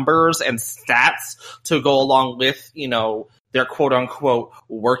championship numbers and stats to go along with, their quote-unquote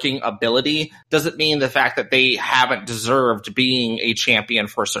working ability, doesn't mean the fact that they haven't deserved being a champion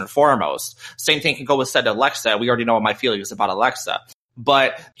first and foremost. Same thing can go with said Alexa. We already know what my feelings about Alexa.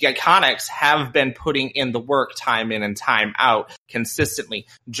 But the Iconics have been putting in the work time in and time out, consistently,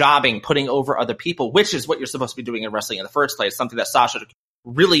 jobbing, putting over other people, which is what you're supposed to be doing in wrestling in the first place, something that Sasha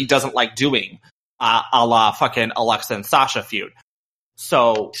really doesn't like doing, a la fucking Alexa and Sasha feud.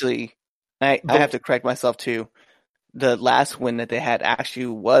 So actually, I have to correct myself too. The last win that they had actually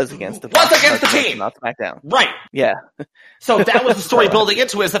was against the team, not SmackDown. Right? Yeah. So that was the story building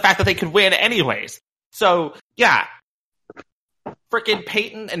into it, is the fact that they could win anyways. So yeah, freaking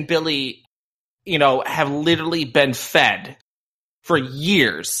Peyton and Billy, have literally been fed for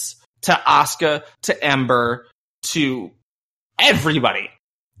years to Asuka, to Ember, to everybody.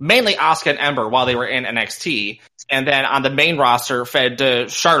 Mainly Asuka and Ember while they were in NXT, and then on the main roster fed to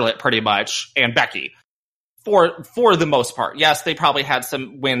Charlotte pretty much and Becky. For the most part. Yes, they probably had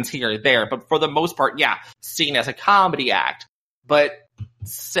some wins here or there, but for the most part, yeah, seen as a comedy act. But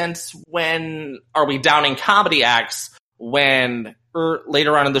since when are we downing comedy acts when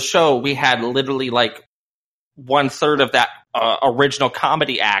later on in the show we had literally like 1/3 of that original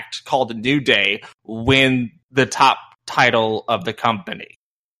comedy act called The New Day win the top title of the company?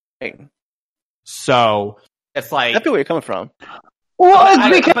 So it's like, I feel where you're coming from.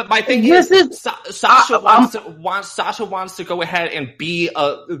 Well, but my thing is, Sasha wants to go ahead and be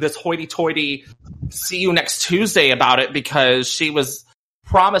this hoity-toity, see you next Tuesday about it because she was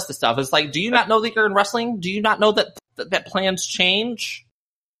promised the stuff. It's like, do you not know that you're in wrestling? Do you not know that plans change?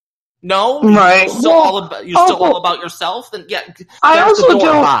 No, right? You're still all about yourself. Then yeah, I also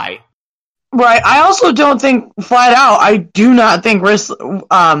don't. Bye. Right. I also don't think, flat out, I do not think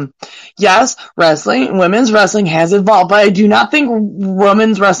yes, women's wrestling has evolved, but I do not think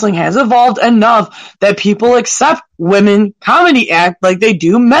women's wrestling has evolved enough that people accept women comedy act like they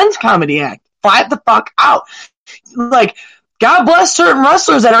do men's comedy act. Flat the fuck out. Like, God bless certain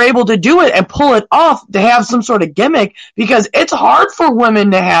wrestlers that are able to do it and pull it off to have some sort of gimmick, because it's hard for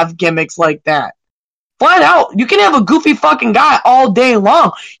women to have gimmicks like that. Flat out, you can have a goofy fucking guy all day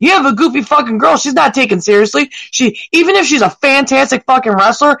long. You have a goofy fucking girl, she's not taken seriously. Even if she's a fantastic fucking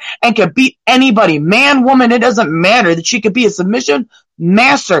wrestler and can beat anybody, man, woman, it doesn't matter, that she could be a submission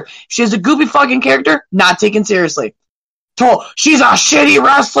master. She has a goofy fucking character, not taken seriously. She's a shitty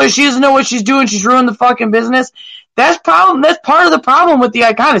wrestler, she doesn't know what she's doing, she's ruined the fucking business. That's part of the problem with the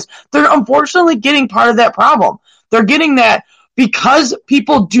Iconics. They're unfortunately getting part of that problem. They're getting that because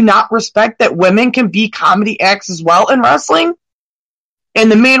people do not respect that women can be comedy acts as well in wrestling. In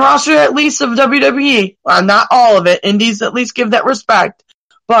the main roster, at least, of WWE, not all of it, indies at least give that respect.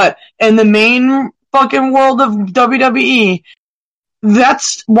 But in the main fucking world of WWE,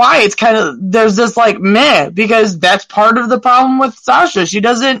 that's why it's kind of, there's this like meh, because that's part of the problem with Sasha. She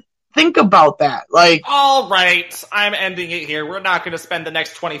doesn't think about that. Like, all right, I'm ending it here. We're not going to spend the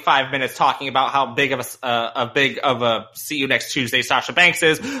next 25 minutes talking about how big of a see you next Tuesday Sasha Banks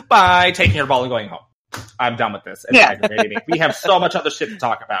is by taking her ball and going home. I'm done with this. It's aggravating me. We have so much other shit to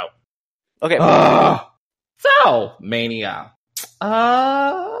talk about. Okay. So, Mania.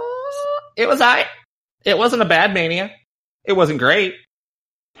 It wasn't a bad Mania. It wasn't great.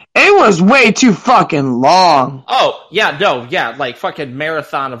 It was way too fucking long. Oh, yeah, no, yeah, like fucking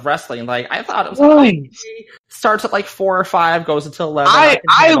marathon of wrestling. Like, I thought it was like, starts at like 4 or 5, goes until 11.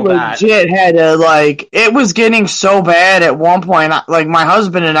 I legit had to, like, it was getting so bad at one point, like, my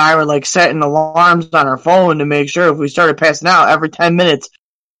husband and I were, like, setting alarms on our phone to make sure if we started passing out every 10 minutes,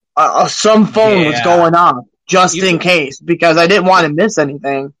 some phone was going off, just in case, because I didn't want to miss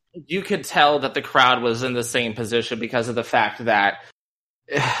anything. You could tell that the crowd was in the same position because of the fact that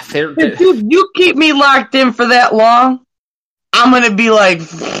if you keep me locked in for that long, I'm gonna be like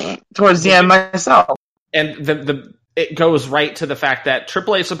towards the end myself. And it goes right to the fact that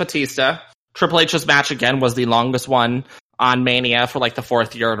Triple H and Batista, Triple H's match again was the longest one on Mania for like the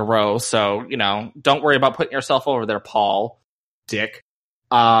 4th year in a row. So, don't worry about putting yourself over there, Paul, dick.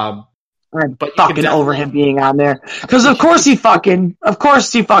 I'm fucking over him being on there. Because of course he fucking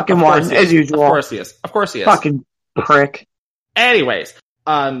won, as usual. Of course he is. Fucking prick. Anyways,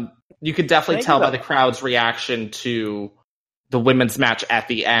 you could definitely tell by the crowd's reaction to the women's match at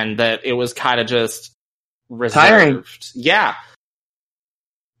the end that it was kind of just reserved. Tiring. Yeah.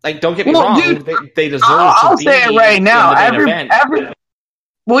 Like, don't get me wrong. Dude, they deserve I'll to be say it right now.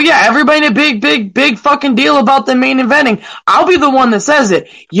 Everybody a big fucking deal about the main eventing. I'll be the one that says it.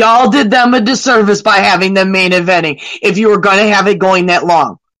 Y'all did them a disservice by having them main eventing if you were gonna have it going that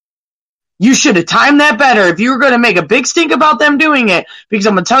long. You should have timed that better if you were going to make a big stink about them doing it, because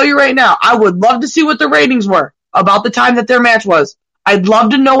I'm going to tell you right now, I would love to see what the ratings were about the time that their match was. I'd love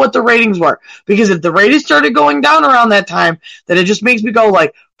to know what the ratings were, because if the ratings started going down around that time, then it just makes me go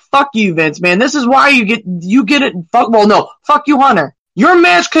like, fuck you, Vince, man. This is why you get it. Fuck you, Hunter. Your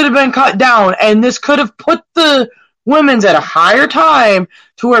match could have been cut down, and this could have put the women's at a higher time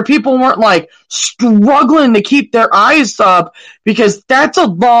to where people weren't like struggling to keep their eyes up, because that's a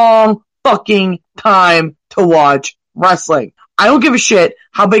long fucking time to watch wrestling. I don't give a shit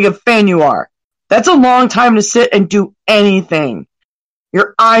how big a fan you are. That's a long time to sit and do anything.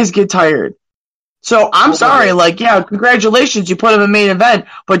 Your eyes get tired. So I'm sorry, like, yeah, congratulations, you put him in main event,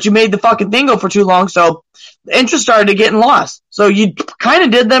 but you made the fucking thing go for too long, so the interest started getting lost. So you kind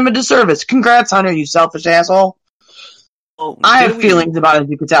of did them a disservice. Congrats, Hunter, you selfish asshole. Well, I have feelings about it, as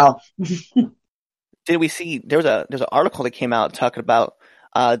you can tell. Did we see, there's an article that came out talking about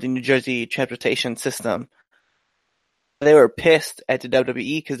the New Jersey transportation system. They were pissed at the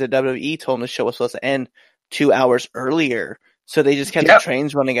WWE because the WWE told them the show was supposed to end 2 hours earlier. So they just kept the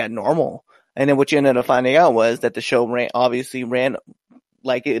trains running at normal. And then what you ended up finding out was that the show obviously ran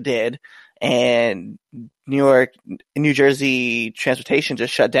like it did. And New Jersey transportation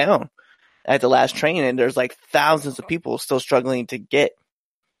just shut down at the last train. And there's like thousands of people still struggling to get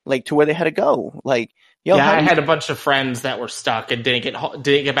like to where they had to go. Like, I had a bunch of friends that were stuck and didn't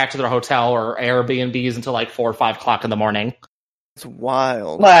get back to their hotel or Airbnbs until like 4 or 5 o'clock in the morning. It's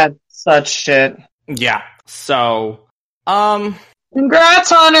wild. That's such shit. Yeah. So, congrats,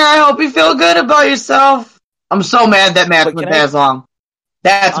 Hunter. I hope you feel good about yourself. I'm so mad that match went as long.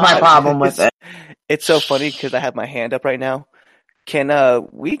 That's my problem with it. It's so funny because I have my hand up right now. Can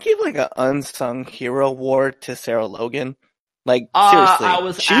we give like an unsung hero award to Sarah Logan? Like,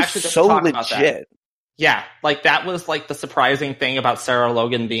 seriously, she's so legit. Yeah, like that was like the surprising thing about Sarah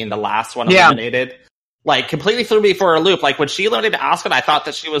Logan being the last one eliminated. Like, completely threw me for a loop. Like, when she eliminated Asuka, I thought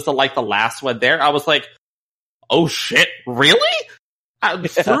that she was the last one there. I was like, oh shit, really?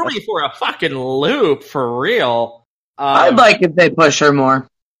 Threw me for a fucking loop, for real. I'd like if they push her more.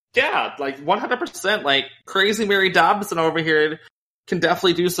 Yeah, like 100%. Like, crazy Mary Dobson over here can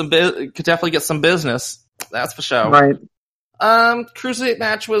definitely get some business. That's for sure. Right. Cruiserweight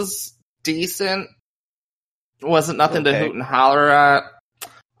match was decent. Wasn't nothing to hoot and holler at.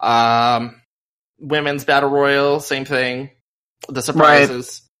 Women's Battle Royal, same thing. The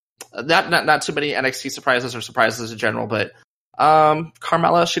surprises. Right. Not too many NXT surprises or surprises in general, but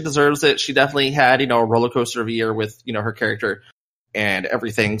Carmella, she deserves it. She definitely had, a roller coaster of a year with, her character and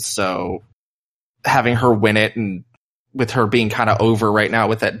everything. So having her win it, and with her being kind of over right now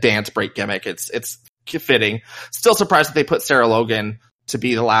with that dance break gimmick, it's fitting. Still surprised that they put Sarah Logan to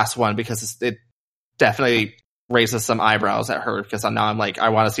be the last one, because it definitely raises some eyebrows at her, because now I'm like, I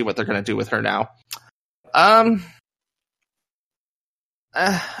want to see what they're going to do with her now. I'm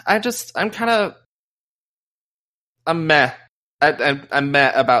meh. I'm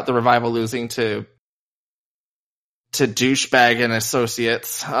meh about the Revival losing to Douchebag and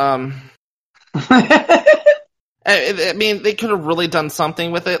Associates. I mean, they could have really done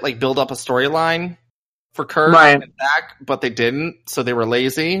something with it, like build up a storyline for Kurt and Zach, but they didn't, so they were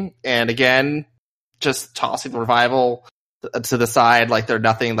lazy. And again, just tossing the Revival to the side like they're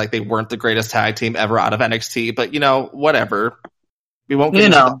nothing, like they weren't the greatest tag team ever out of NXT. But whatever. We won't get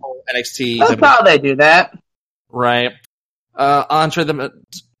into the whole NXT. That's how they do that, right? Andre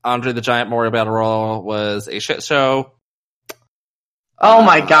the Giant Memorial Battle Royal was a shit show. Oh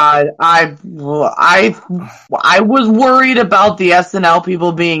my god, I was worried about the SNL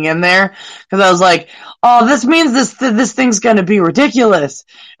people being in there, because I was like, oh, this means this thing's gonna be ridiculous.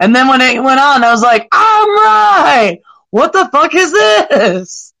 And then when it went on, I was like, I'm right. What the fuck is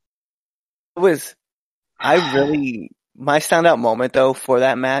this? My standout moment though for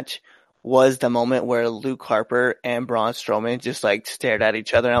that match was the moment where Luke Harper and Braun Strowman just like stared at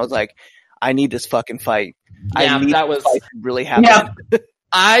each other, and I was like, I need this fucking fight. Yeah, that was really happen. Yeah.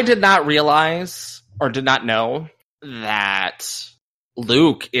 I did not realize or did not know that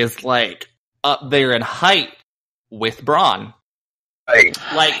Luke is like up there in height with Braun.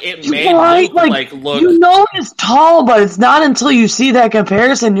 Like, it made Luke look. It's tall, but it's not until you see that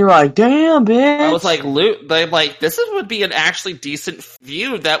comparison you're like, damn, bitch. I was like, Luke, this would be an actually decent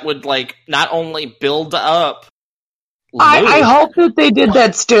feud that would not only build up. I hope that they did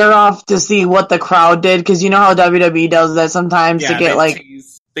that stare off to see what the crowd did, because you know how WWE does that sometimes to get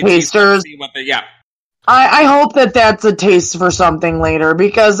tasters. I hope that that's a taste for something later,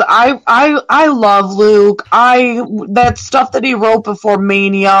 because I love Luke. That stuff that he wrote before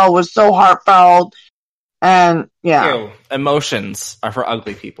Mania was so heartfelt, and yeah. Ew, emotions are for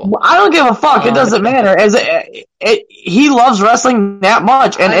ugly people. I don't give a fuck. It doesn't matter. He loves wrestling that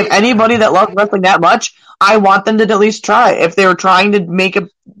much, and if anybody that loves wrestling that much, I want them to at least try. If they're trying to make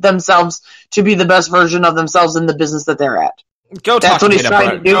themselves to be the best version of themselves in the business that they're at. Go talk to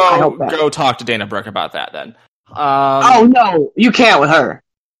Dana Brooke. Go talk to Dana Brooke about that then. Oh no, you can't with her.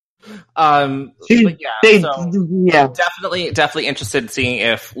 Definitely interested in seeing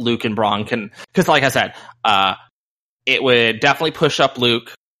if Luke and Braun can, because like I said, it would definitely push up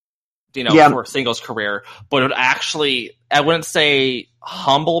Luke, for a singles career, but it would actually, I wouldn't say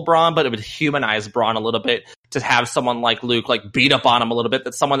humble Braun, but it would humanize Braun a little bit to have someone like Luke, like, beat up on him a little bit.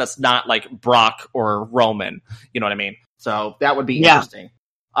 That's someone that's not like Brock or Roman. You know what I mean? So that would be interesting.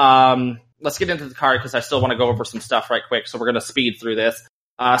 Let's get into the card because I still want to go over some stuff right quick. So we're going to speed through this.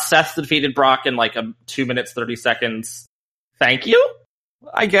 Seth defeated Brock in like 2 minutes, 30 seconds. Thank you,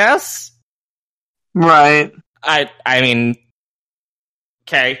 I guess. Right. I mean,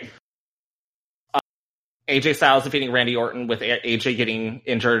 okay. AJ Styles defeating Randy Orton with AJ getting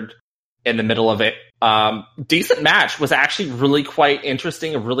injured in the middle of it. Decent match, was actually really quite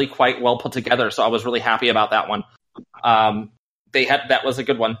interesting and really quite well put together. So I was really happy about that one. That was a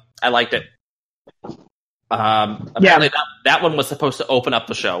good one. I liked it. Apparently that one was supposed to open up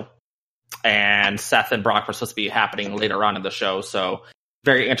the show, and Seth and Brock were supposed to be happening later on in the show. So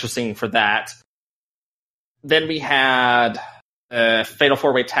very interesting for that. Then we had a Fatal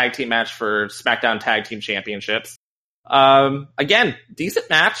 4-Way Tag Team match for SmackDown Tag Team Championships. Again, decent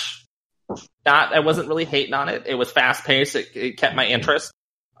match. I wasn't really hating on it. It was fast paced. It kept my interest,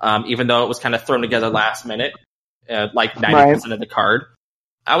 even though it was kind of thrown together last minute, like 90% of the card.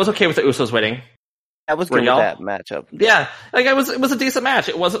 I was okay with the Usos winning. I was good with that matchup. Yeah, like it was a decent match.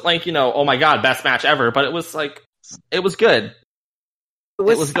 It wasn't like, oh my god, best match ever, but it was like, it was good. It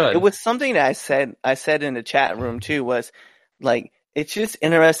was good. It was something that I said in the chat room too, was like, it's just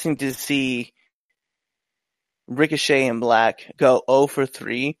interesting to see Ricochet and Black go 0 for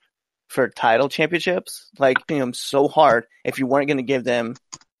 3 for title championships. Like, them so hard if you weren't going to give them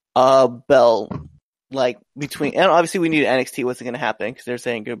a belt. Like, between, and obviously we knew NXT wasn't going to happen because they're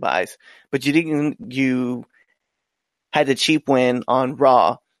saying goodbyes, but you had the cheap win on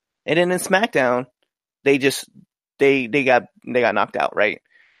Raw, and then in SmackDown, they got knocked out, right?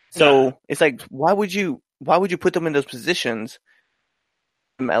 So It's like, why would you put them in those positions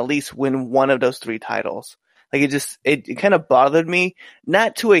and at least win one of those 3 titles? Like, it kind of bothered me,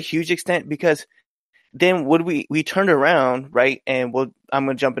 not to a huge extent, because then we turned around, right? And I'm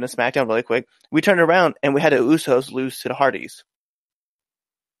going to jump into SmackDown really quick. We turned around and we had the Usos lose to the Hardys.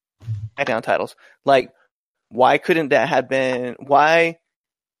 SmackDown titles. Like, why couldn't that have been, why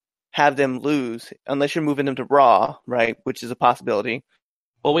have them lose unless you're moving them to Raw, right? Which is a possibility.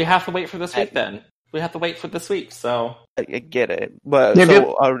 Well, we have to wait for this week then. We have to wait for this week, so. I get it. But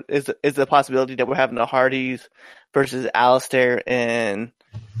is the possibility that we're having the Hardys versus Alistair and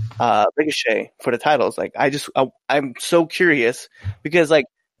Ricochet for the titles? Like, I'm so curious because, like,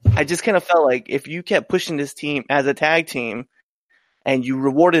 I just kind of felt like if you kept pushing this team as a tag team and you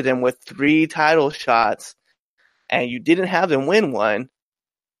rewarded them with 3 title shots and you didn't have them win one,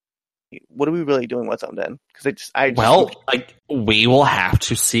 what are we really doing with them then? Because we will have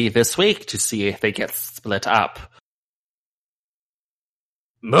to see this week to see if they get split up.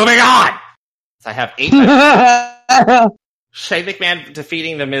 Moving on. So I have 8 minutes. Shane McMahon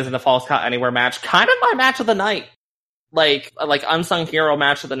defeating The Miz in the Falls Count Anywhere match. Kind of my match of the night. Like unsung hero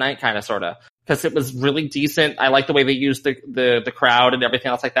match of the night, kind of, sort of. Because it was really decent. I like the way they used the crowd and everything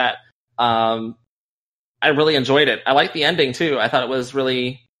else like that. I really enjoyed it. I liked the ending, too. I thought it was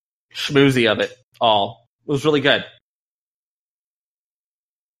really schmoozy of it all. It was really good.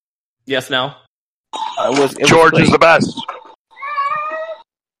 Yes, no? George is the best.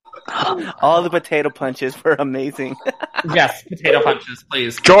 All the potato punches were amazing. Yes, potato punches,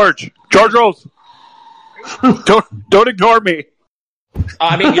 please. George rolls. Don't ignore me.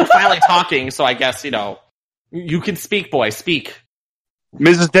 I mean, you're finally talking, so I guess, you can speak, boy. Speak.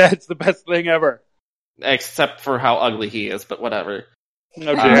 Mrs. Dad's the best thing ever. Except for how ugly he is, but whatever.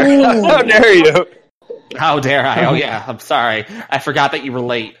 How dare you? How dare I? Oh, yeah, I'm sorry. I forgot that you were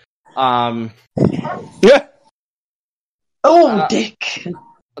late. Yeah. Oh, Dick.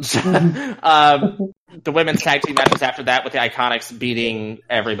 The women's tag team matches after that with the Iconics beating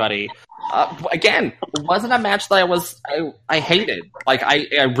everybody. Again, it wasn't a match that I hated. Like,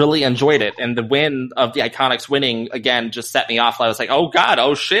 I really enjoyed it, and the win of the Iconics winning again just set me off. I was like, oh god,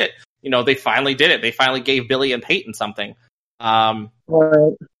 oh shit, they finally did it. They finally gave Billy and Peyton something.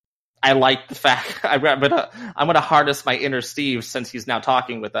 Right. I like the fact I'm gonna harness my inner Steve since he's now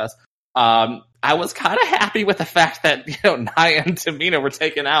talking with us. I was kind of happy with the fact that Nia and Tamina were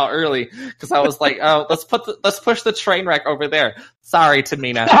taken out early because I was like, oh, let's push the train wreck over there. Sorry,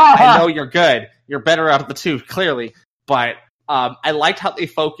 Tamina, I know you're good. You're better out of the 2, clearly, but I liked how they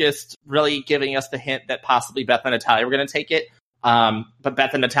focused, really giving us the hint that possibly Beth and Natalya were going to take it. But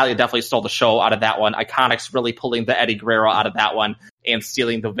Beth and Natalya definitely stole the show out of that one. Iconics really pulling the Eddie Guerrero out of that one. and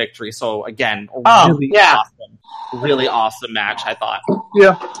stealing the victory. So again, really awesome match, I thought.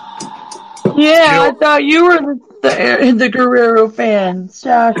 Yeah. Yeah, I thought you were the Guerrero fan,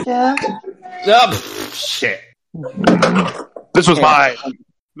 Sasha. Shit. This was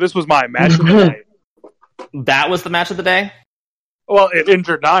my match of the night. That was the match of the day? Well, it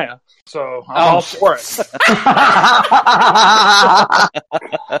injured Nia, so I'm all for it.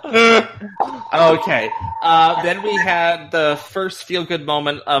 Okay. Then we had the first feel-good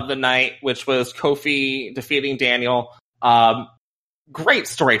moment of the night, which was Kofi defeating Daniel. Great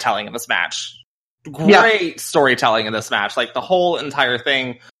storytelling in this match. Storytelling in this match. Like, the whole entire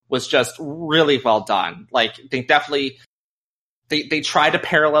thing was just really well done. Like, they definitely... They tried to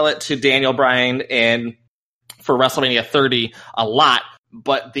parallel it to Daniel Bryan for WrestleMania 30 a lot,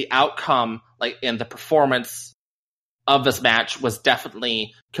 but the outcome, like, in the performance of this match was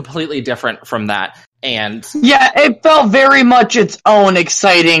definitely completely different from that. And yeah, it felt very much its own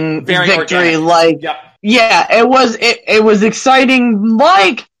exciting victory. Organic. Like, yeah, it was exciting,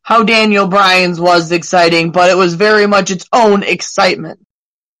 like how Daniel Bryan's was exciting, but it was very much its own excitement.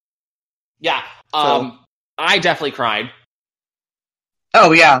 Yeah, I definitely cried.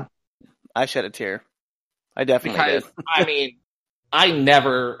 Oh yeah, I shed a tear. I definitely did. I mean,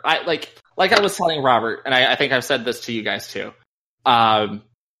 like I was telling Robert, and I think I've said this to you guys too. Kofi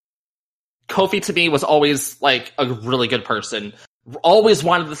to me was always like a really good person. Always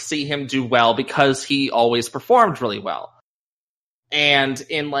wanted to see him do well because he always performed really well. And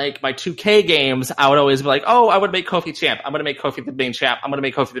in like my 2K games, I would always be like, oh, I would make Kofi champ. I'm going to make Kofi the main champ. I'm going to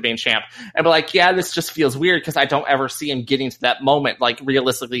make Kofi the main champ. And be like, yeah, this just feels weird because I don't ever see him getting to that moment. Like,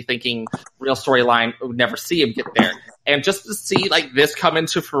 realistically thinking, real storyline, would never see him get there. And just to see like this come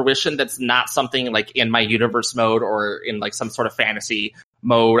into fruition, that's not something like in my universe mode or in like some sort of fantasy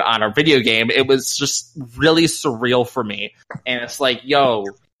mode on a video game. It was just really surreal for me. And it's like, yo,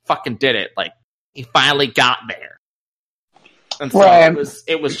 fucking did it. Like, he finally got there. And so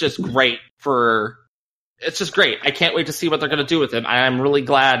it was just great it's just great. I can't wait to see what they're going to do with him. I'm really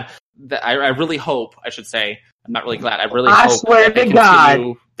glad that I really hope, I should say, I'm not really glad. I really hope swear to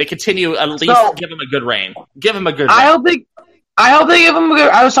God, they continue at least give him a good reign. Give him a good reign. I hope they give him a good,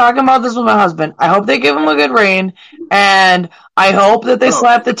 I was talking about this with my husband. I hope they give him a good reign, and I hope that they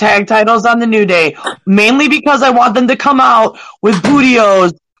slap the tag titles on the New Day, mainly because I want them to come out with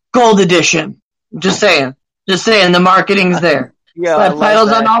Boudio's Gold Edition. Just saying, the marketing's there. Yeah, slap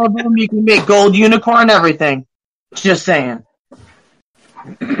titles on all of them. You can make gold unicorn, everything. Just saying.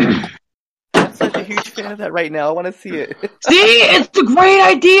 I'm such a huge fan of that right now. I want to see it. See, it's a great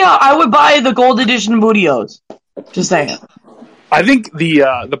idea. I would buy the Gold Edition Boudio's. Just saying. I think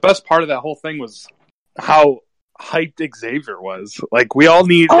the best part of that whole thing was how hyped Xavier was. Like, we all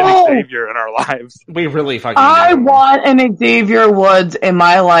need an Xavier in our lives. We really fucking I want an Xavier Woods in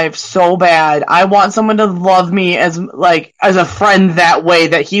my life so bad. I want someone to love me as a friend that way,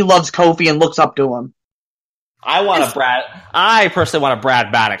 that he loves Kofi and looks up to him. I personally want a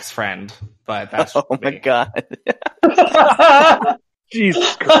Brad Maddox friend, but that's my God.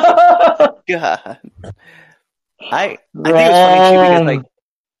 Jesus Christ. God. I think it was funny too because like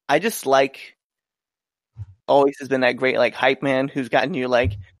I just like always has been that great like hype man who's gotten you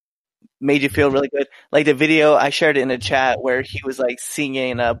like made you feel really good. Like the video I shared it in the chat where he was like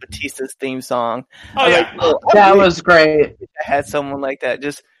singing Batista's theme song. Oh yeah, that was great. I had someone like that,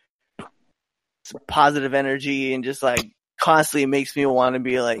 just some positive energy and just like constantly makes me want to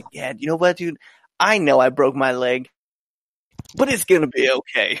be like, yeah, you know what, dude? I know I broke my leg, but it's gonna be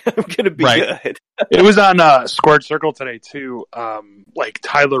okay. I'm gonna be good. It was on Squared Circle today too. Like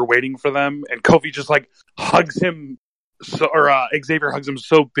Tyler waiting for them, and Kofi just like hugs him, Xavier hugs him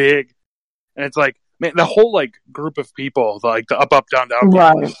so big, and it's like, man, the whole like group of people, like the up down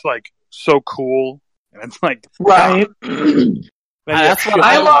down, is just like so cool, and it's like that's what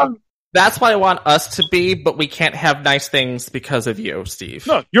I love. That's what I want us to be, but we can't have nice things because of you, Steve.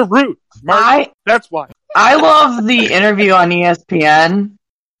 No, you're rude, Mark. That's why. I love the interview on ESPN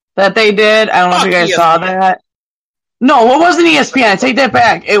that they did. I don't know if you guys saw that. No, it wasn't ESPN. I take that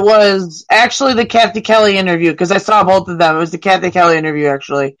back. It was actually the Kathy Kelly interview, because I saw both of them. It was the Kathy Kelly interview,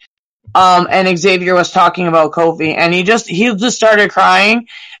 actually. And Xavier was talking about Kofi, and he just started crying,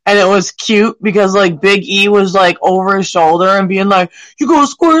 and it was cute because like Big E was like over his shoulder and being like, "You go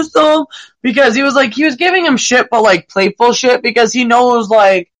square some," because he was giving him shit, but like playful shit, because he knows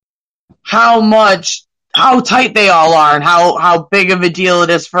like how tight they all are and how big of a deal it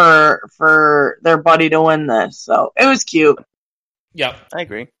is for their buddy to win this. So it was cute. Yep, I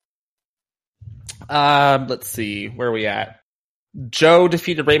agree. Let's see, where are we at? Joe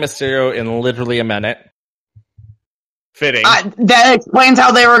defeated Rey Mysterio in literally a minute. Fitting. That explains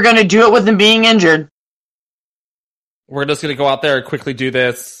how they were going to do it with him being injured. We're just going to go out there and quickly do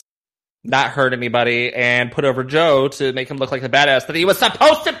this, not hurt anybody, and put over Joe to make him look like the badass that he was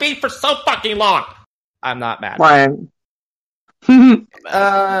supposed to be for so fucking long. I'm not mad. Right.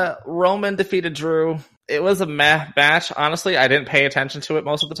 Roman defeated Drew. It was a meh match. Honestly, I didn't pay attention to it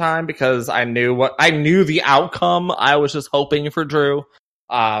most of the time because I knew the outcome. I was just hoping for Drew.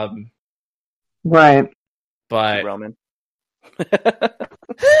 Right. But Roman.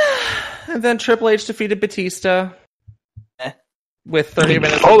 And then Triple H defeated Batista with 30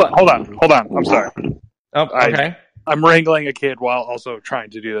 minutes. Hold on. I'm sorry. Oh, okay. I'm wrangling a kid while also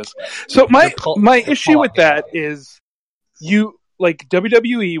trying to do this. So my issue with that is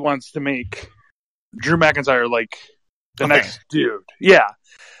WWE wants to make Drew McIntyre like the next dude. Yeah.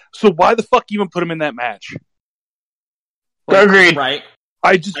 So why the fuck even put him in that match? Agreed. Right.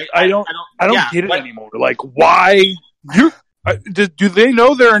 I don't get it anymore. Like, why? Do they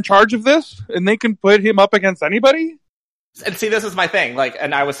know they're in charge of this and they can put him up against anybody? And see, this is my thing. Like,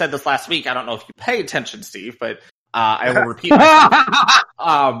 and I said this last week. I don't know if you pay attention, Steve, but I will repeat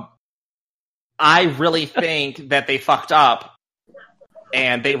myself. I really think that they fucked up,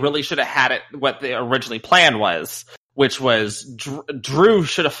 and they really should have had it what the originally plan was, which was Drew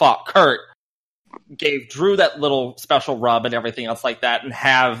should have fought Kurt, gave Drew that little special rub and everything else like that, and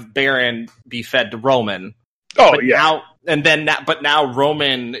have Baron be fed to Roman. Oh, but yeah. Now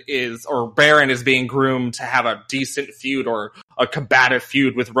Roman Baron is being groomed to have a decent feud or a combative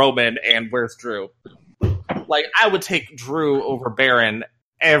feud with Roman, and where's Drew? Like, I would take Drew over Baron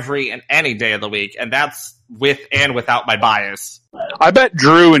every and any day of the week, and that's with and without my bias. I bet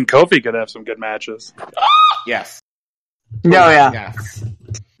Drew and Kofi could have some good matches. Yes. No, yeah. Yes.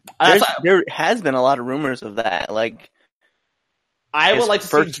 There has been a lot of rumors of that. Like, I would like to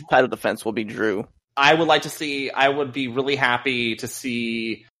first see title defense will be Drew. I would be really happy to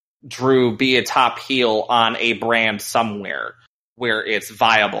see Drew be a top heel on a brand somewhere where it's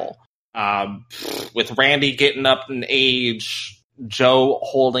viable. With Randy getting up in age, Joe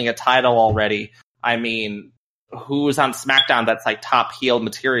holding a title already. I mean, who's on SmackDown that's like top heel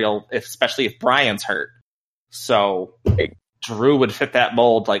material, especially if Bryan's hurt? So Drew would fit that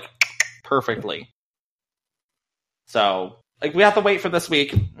mold like perfectly. So like we have to wait for this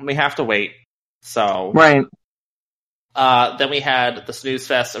week. We have to wait. So right. Then we had the snooze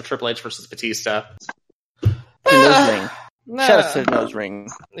fest of Triple H versus Batista. Nose ring. Shout out to Nose Ring.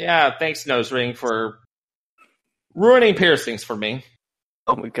 Yeah, thanks Nose Ring for ruining piercings for me.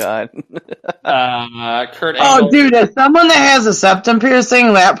 Oh my god. Kurt Angle. Oh, dude, as someone that has a septum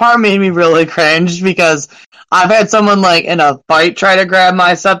piercing, that part made me really cringe because I've had someone like in a fight try to grab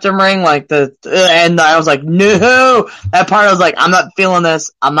my septum ring, and I was like, no. That part I was like, I'm not feeling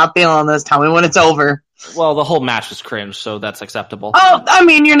this. Tell me when it's over. Well, the whole match was cringe, so that's acceptable. Oh, I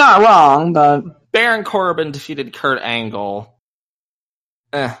mean, you're not wrong, but Baron Corbin defeated Kurt Angle.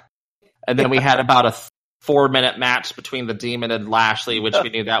 And then we had about a 4-minute match between the Demon and Lashley, which we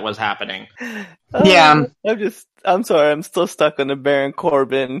knew that was happening. Yeah. I'm sorry, I'm still stuck on the Baron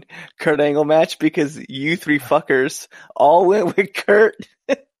Corbin Kurt Angle match because you three fuckers all went with Kurt.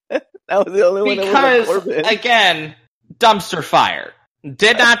 That was the only one that went with Corbin. Again, dumpster fire.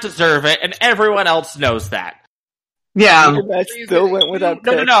 Did not deserve it, and everyone else knows that. Yeah. The match still went without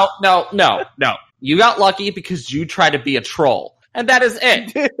Kurt. No. You got lucky because you tried to be a troll. And that is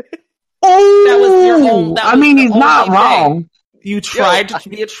it. Oh, that was your own, he's not wrong. You tried to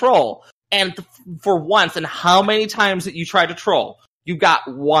be a troll. And for once, and how many times that you tried to troll, you got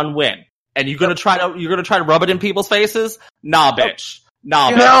one win. And you're gonna try to rub it in people's faces? Nah, bitch.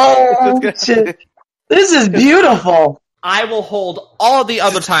 No, shit. This is beautiful. I will hold all the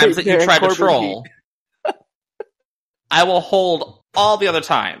other times that you tried to troll. I will hold all the other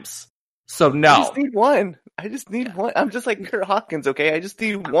times. So no. I just need one. I'm just like Kurt Hawkins, okay? I just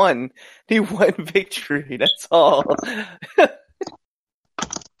need one. Victory. That's all.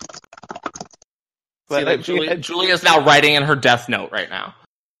 See, like, Julia's now writing in her death note right now.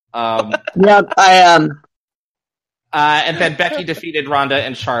 Yep, I am. And then Becky defeated Ronda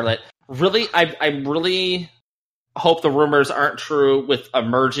and Charlotte. Really, I really hope the rumors aren't true with a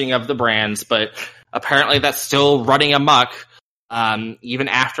merging of the brands, but apparently that's still running amok. Even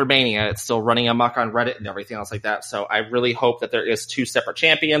after Mania, it's still running amok on Reddit and everything else like that. So I really hope that there is 2 separate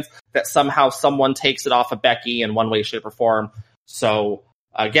champions, that somehow someone takes it off of Becky in one way, shape, or form. So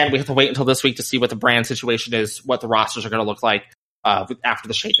again, we have to wait until this week to see what the brand situation is, what the rosters are going to look like after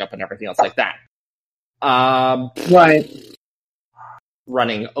the shakeup and everything else like that. Right.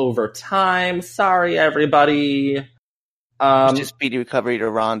 Running over time. Sorry, everybody. Just speedy recovery to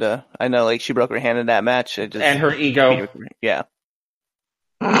Ronda. I know, like, she broke her hand in that match. And her ego. Yeah.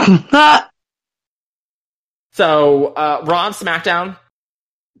 So, Raw and SmackDown,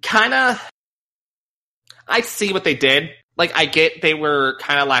 I see what they did. Like, I get they were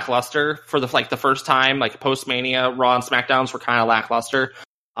kind of lackluster for the first time. Like, post-Mania, Raw and SmackDowns were kind of lackluster.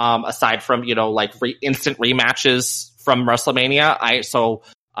 Aside from, instant rematches from Wrestlemania.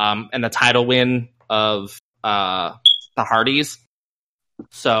 And the title win of the Hardys.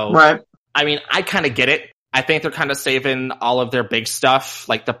 So, right. I mean, I kind of get it. I think they're kind of saving all of their big stuff,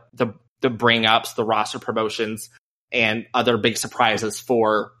 like the bring-ups, the roster promotions, and other big surprises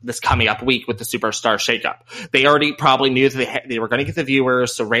for this coming up week with the Superstar Shakeup. They already probably knew that they were going to get the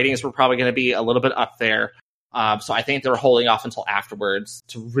viewers, so ratings were probably going to be a little bit up there. So I think they're holding off until afterwards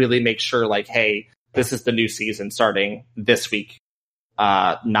to really make sure, like, hey, this is the new season starting this week,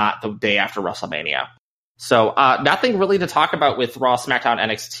 not the day after WrestleMania. So nothing really to talk about with Raw, SmackDown,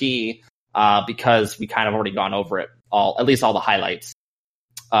 NXT, because we kind of already gone over it all, at least all the highlights.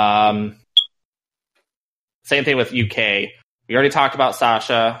 Same thing with UK. We already talked about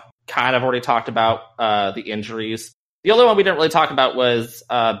Sasha, kind of already talked about the injuries. The only one we didn't really talk about was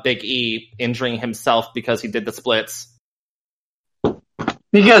Big E injuring himself because he did the splits.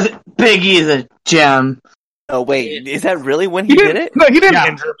 Because Big E is a gem. Oh, wait. Is that really when he did it? No, he didn't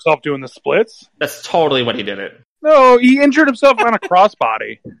injure himself doing the splits. That's totally when he did it. No, he injured himself on a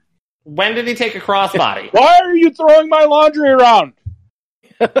crossbody. When did he take a crossbody? Why are you throwing my laundry around?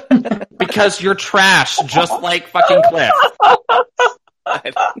 Because you're trash, just like fucking Cliff.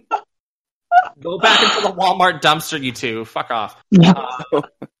 Go back into the Walmart dumpster, you two. Fuck off.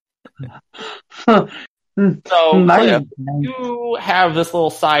 So, Cliff, you have this little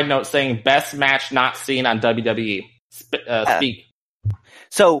side note saying best match not seen on WWE. Speak.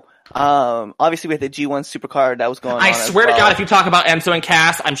 So, obviously we had the G1 Supercard that was going on. I swear to God, if you talk about Enzo and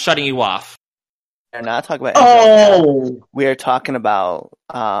Cass, I'm shutting you off. We're not talking about Enzo. We are talking about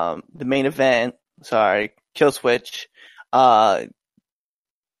the main event. Sorry, Kill Switch.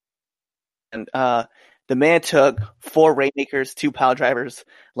 And the man took 4 Rainmakers, 2 pile drivers.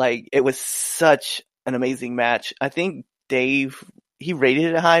 Like, it was such an amazing match. I think Dave, he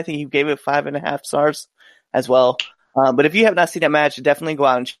rated it high. I think he gave it 5.5 stars as well. But if you have not seen that match, definitely go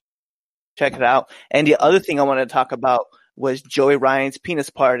out and check it out. And the other thing I wanted to talk about was Joey Ryan's penis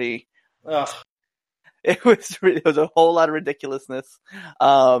party. Ugh. It was a whole lot of ridiculousness.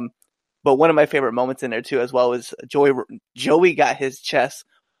 But one of my favorite moments in there too, as well, was Joey got his chest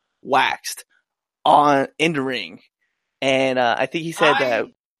waxed in the ring, and I think he said that.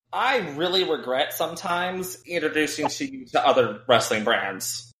 I really regret sometimes introducing you to other wrestling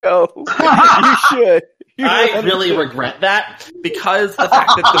brands. Oh, you should. I really regret that because the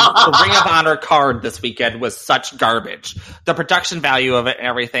fact that the Ring of Honor card this weekend was such garbage. The production value of it and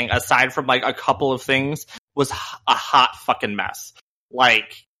everything, aside from like a couple of things, was a hot fucking mess.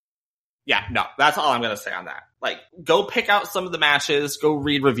 Like, yeah, no, that's all I'm going to say on that. Like, go pick out some of the matches, go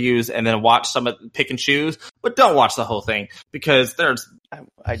read reviews, and then pick and choose, but don't watch the whole thing because you're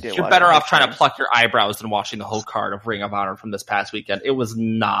better off trying to pluck your eyebrows than watching the whole card of Ring of Honor from this past weekend. It was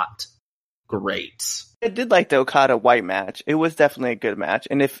not great. I did like the Okada White match. It was definitely a good match.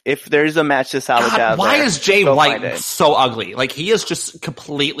 And if there's a match to salvage out, why is Jay White so ugly? Like, he is just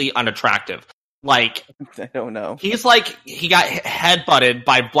completely unattractive. Like, I don't know. He's like, he got headbutted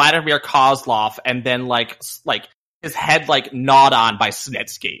by Vladimir Kozlov and then like his head like gnawed on by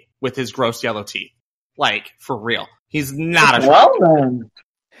Snitsky with his gross yellow teeth. Like, for real. He's not attractive. Well then.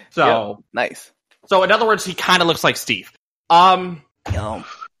 So, yeah, nice. So in other words, he kind of looks like Steve. Bitch.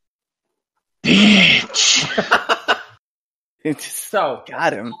 So,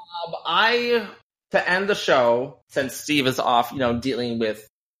 got him. To end the show, since Steve is off, dealing with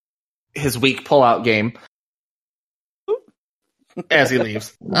his weak pullout game as he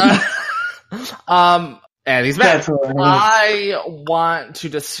leaves. And he's back. I want to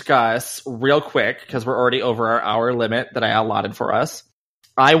discuss real quick, because we're already over our hour limit that I allotted for us.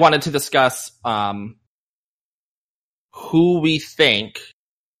 I wanted to discuss who we think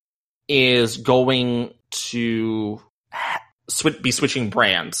is going to be switching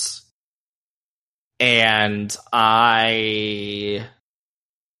brands. And I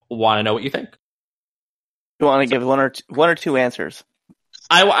want to know what you think. You want to give one or two answers?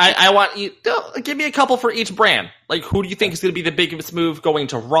 I want you give me a couple for each brand. Like, who do you think is going to be the biggest move going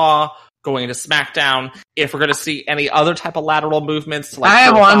to Raw, going to SmackDown? If we're going to see any other type of lateral movements,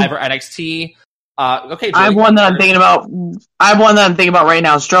 like 5 or NXT. Okay, Julie, I have one that I'm thinking about. Right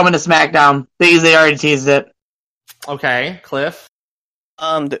now. Strowman to SmackDown because they already teased it. Okay, Cliff.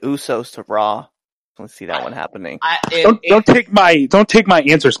 The Usos to Raw. definitely see that one happening. Don't take my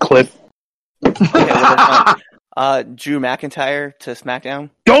answers, Cliff. Okay, Drew McIntyre to SmackDown.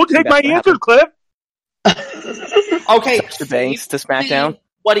 Don't take my answers, Cliff. Okay, Sasha Banks to SmackDown.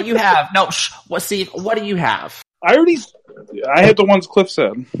 What do you have? No, Steve, what do you have? I had the ones Cliff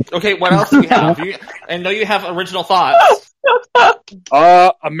said. Okay, what else do you have? I know you have original thoughts.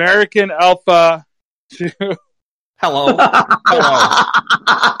 American Alpha. Hello.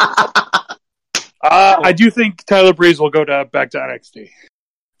 I do think Tyler Breeze will go back to NXT.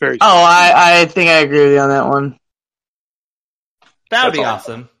 Very. I think I agree with you on that one. That would be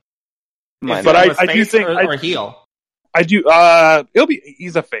awesome. But I do think or heel. I do.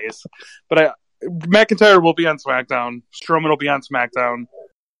 He's a face, but McIntyre will be on SmackDown. Strowman will be on SmackDown.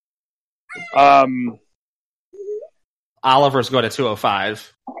 Oliver's going to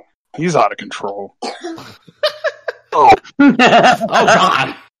 205. He's out of control. Oh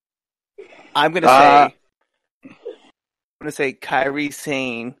God! I'm gonna say Kairi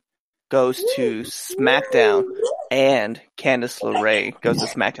Sane goes to SmackDown, and Candice LeRae goes to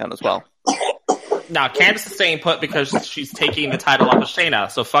SmackDown as well. Now, Candice is staying put because she's taking the title off of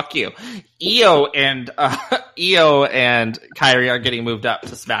Shayna, so fuck you. Io and Kairi are getting moved up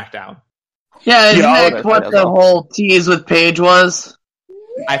to SmackDown. Yeah, isn't that what the whole tease with Paige was?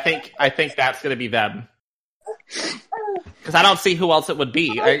 I think that's going to be them. Because I don't see who else it would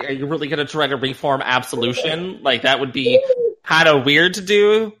be. Are you really going to try to reform Absolution? Like, that would be kind of weird to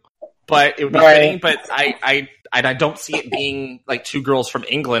do, but it would be fitting. But I don't see it being like two girls from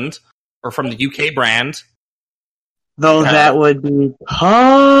England or from the UK brand. Though that would be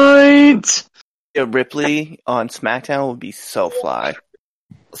tight. Yeah, Ripley on SmackDown would be so fly.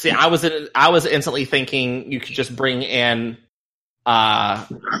 See, I was instantly thinking you could just bring in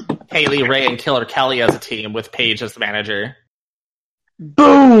Haley Ray and Killer Kelly as a team with Paige as the manager.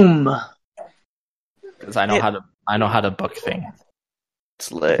 Boom! Because I know how to book things.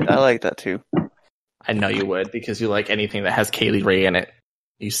 It's lit. I like that too. I know you would because you like anything that has Kaylee Ray in it.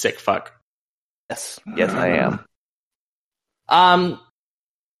 You sick fuck. Yes, I am.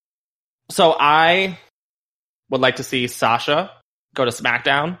 So I would like to see Sasha go to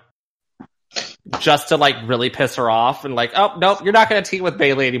SmackDown just to like really piss her off and like, oh nope, you're not going to team with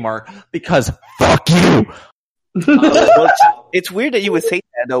Bayley anymore because fuck you. It's weird that you would say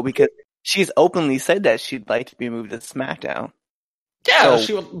that though, because she's openly said that she'd like to be moved to SmackDown. Yeah,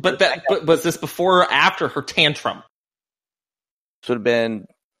 so, but was this before or after her tantrum? This would have been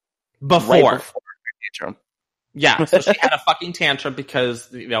before her tantrum. Yeah, so she had a fucking tantrum because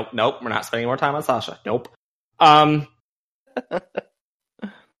nope, we're not spending more time on Sasha. Nope. I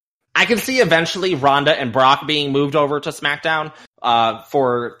can see eventually Ronda and Brock being moved over to SmackDown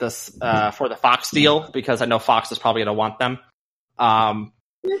for the Fox deal, because I know Fox is probably going to want them.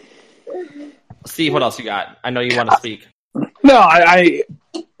 Steve, what else you got? I know you want to speak. No,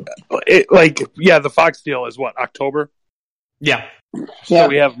 the Fox deal is what, October? Yeah. So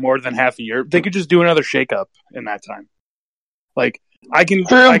we have more than half a year. They could just do another shakeup in that time. Like, I can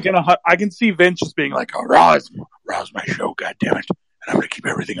see Vince just being like, "Oh, Raw's my show, goddammit, and I'm going to keep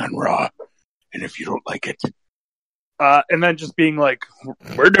everything on Raw. And if you don't like it," and then just being like,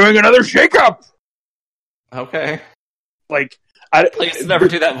 "We're doing another shakeup." Okay. Like, please never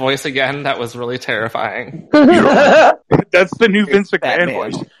do that voice again. That was really terrifying. That's the new Vince McMahon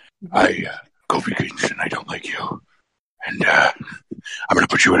voice. Kofi Kingston, I don't like you. And I'm going to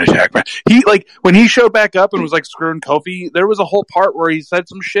put you in a tag match. When he showed back up and was like screwing Kofi, there was a whole part where he said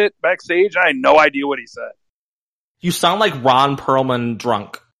some shit backstage. I had no idea what he said. You sound like Ron Perlman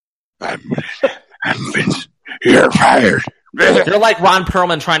drunk. I'm Vince. You're fired. You're like Ron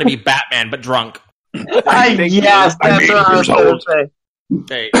Perlman trying to be Batman, but drunk. Yes, that's what I was going to say.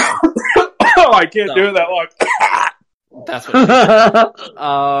 There you go. Oh, I can't do it that long. That's what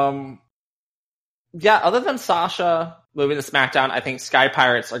yeah, other than Sasha moving to SmackDown, I think Sky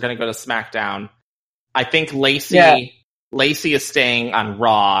Pirates are going to go to SmackDown. I think Lacey is staying on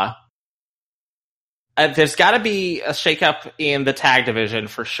Raw. There's got to be a shakeup in the tag division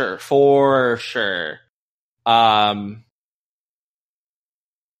for sure. I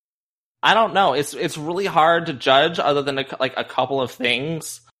don't know. It's really hard to judge other than a couple of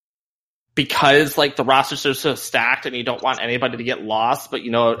things, because like the rosters are so stacked and you don't want anybody to get lost, but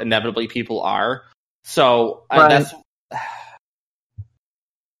inevitably people are. So that's.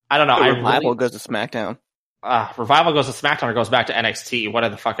 I don't know. Revival goes to SmackDown. Revival goes to SmackDown or goes back to NXT. What are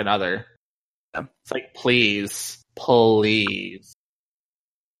the fucking other? Yeah. It's like, please,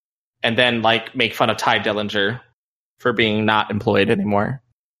 and then make fun of Ty Dillinger for being not employed anymore.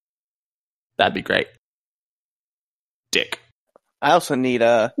 That'd be great. Dick. I also need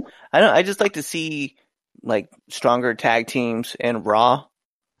I just like to see like stronger tag teams in Raw.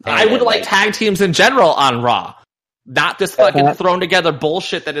 I would like tag teams in general on Raw. Not this fucking thrown together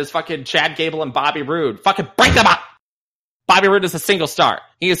bullshit that is fucking Chad Gable and Bobby Roode. Fucking break them up! Bobby Roode is a single star.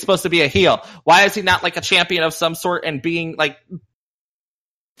 He is supposed to be a heel. Why is he not like a champion of some sort and being like...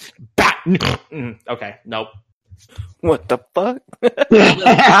 Okay, nope. What the fuck?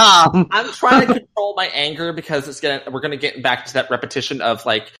 I'm trying to control my anger because we're gonna get back to that repetition of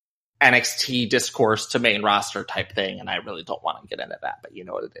like NXT discourse to main roster type thing, and I really don't want to get into that, but you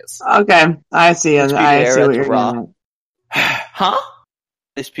know what it is. Okay, I see. I see what you're Raw. Huh?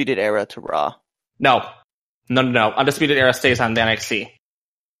 Disputed Era to Raw. No. Undisputed Era stays on the NXT.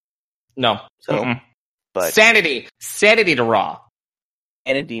 No. So, but Sanity to Raw.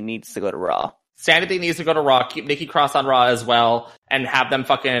 Sanity needs to go to Raw. Sanity needs to go to Raw. Keep Nikki Cross on Raw as well, and have them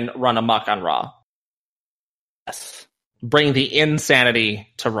fucking run amok on Raw. Yes. Bring the insanity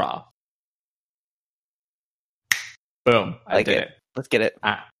to Raw. Boom. I did it. Let's get it.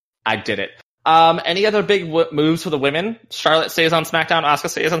 I did it. Any other big moves for the women? Charlotte stays on SmackDown. Asuka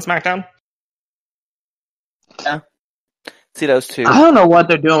stays on SmackDown. Yeah. See those two. I don't know what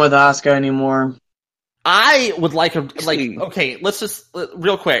they're doing with Asuka anymore. I would like okay, let's just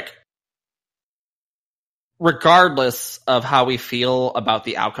real quick. Regardless of how we feel about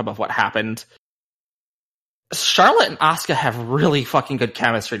the outcome of what happened, Charlotte and Asuka have really fucking good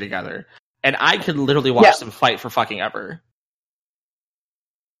chemistry together. And I could literally watch them fight for fucking ever.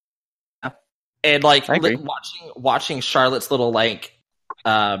 And like watching Charlotte's little like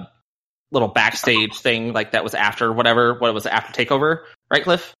little backstage thing like that was after whatever what was after Takeover, right,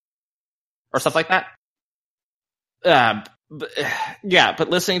 Cliff? Or stuff like that. But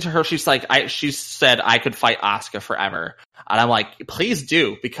listening to her, she said I could fight Asuka forever. And I'm like, please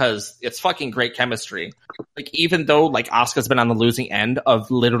do, because it's fucking great chemistry. Like, even though like Asuka's been on the losing end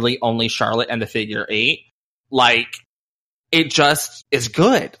of literally only Charlotte and the figure 8, like it just is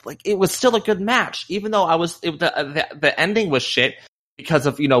good. Like, it was still a good match, even though the ending was shit because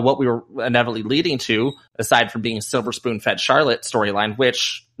of, what we were inevitably leading to, aside from being silver spoon fed Charlotte storyline,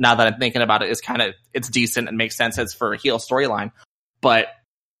 which now that I'm thinking about it is it's decent and makes sense as for a heel storyline, but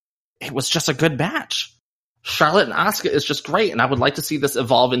it was just a good match. Charlotte and Asuka is just great, and I would like to see this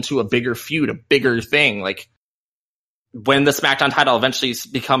evolve into a bigger feud, a bigger thing. Like, when the SmackDown title eventually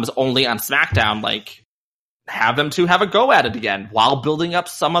becomes only on SmackDown, like, have them two have a go at it again while building up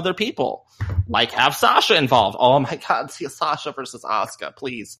some other people. Like, have Sasha involved. Oh my god, see a Sasha versus Asuka,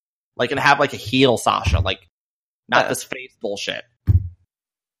 please. Like, and have like a heel Sasha, like, not this face bullshit.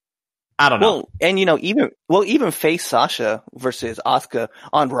 I don't know. Well, and even face Sasha versus Asuka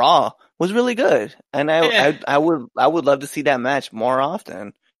on Raw was really good, and I would love to see that match more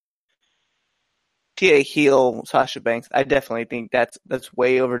often. A heel Sasha Banks, I definitely think that's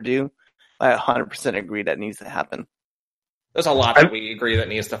way overdue. I 100% agree that needs to happen. There's a lot that we agree that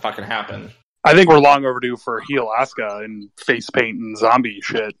needs to fucking happen. I think we're long overdue for heel Asuka and face paint and zombie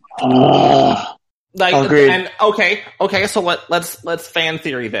shit. Agreed. And okay, so let's fan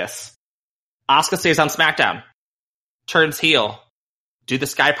theory this. Asuka stays on SmackDown, turns heel. Do the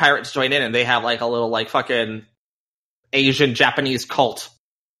Sky Pirates join in and they have like a little like fucking Asian Japanese cult?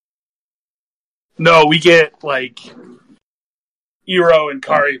 No, we get like Iro and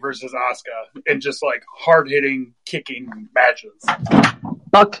Kari versus Asuka and just like hard hitting kicking matches.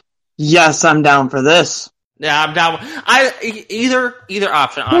 Fuck yes, I'm down for this. Yeah, I'm down. Either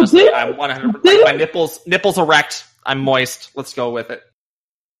option. Honestly, I'm 100%. Like, my nipples erect. I'm moist. Let's go with it.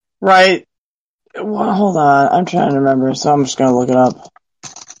 Right. Well, hold on. I'm trying to remember, so I'm just gonna look it up.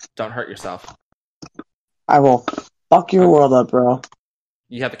 Don't hurt yourself. I will fuck your world up, bro.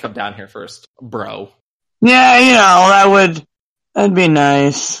 You have to come down here first, bro. Yeah, that'd be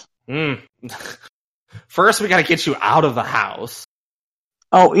nice. First, we gotta get you out of the house.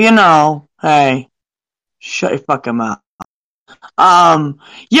 Oh, hey, shut your fucking mouth.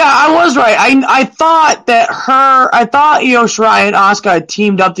 Yeah, I was right. I thought Io Shirai and Asuka had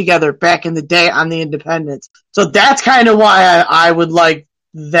teamed up together back in the day on the Independents. So that's kind of why I would like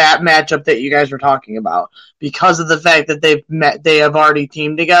that matchup that you guys were talking about, because of the fact that they have already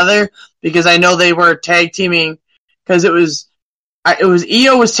teamed together. Because I know they were tag teaming, because it was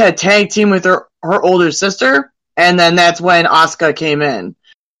Io was tag team with her older sister, and then that's when Asuka came in.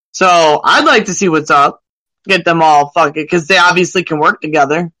 So I'd like to see what's up. Get them all fucking, because they obviously can work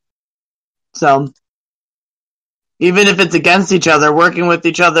together. So even if it's against each other, working with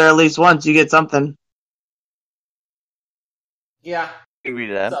each other at least once, you get something. Yeah. Agree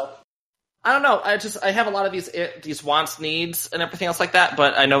to that. So, I don't know. I have a lot of these wants, needs, and everything else like that.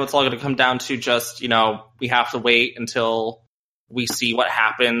 But I know it's all going to come down to just we have to wait until we see what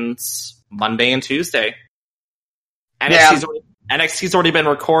happens Monday and Tuesday. NXT's already been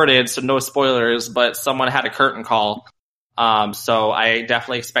recorded, so no spoilers, but someone had a curtain call. So I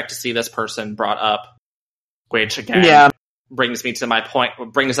definitely expect to see this person brought up, which again brings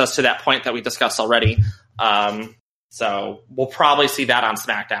us to that point that we discussed already. So we'll probably see that on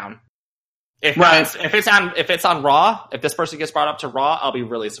SmackDown. If it's on Raw, if this person gets brought up to Raw, I'll be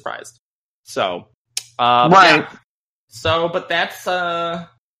really surprised. So, yeah. So, but that's all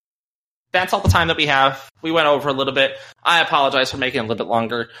the time that we have. We went over a little bit. I apologize for making it a little bit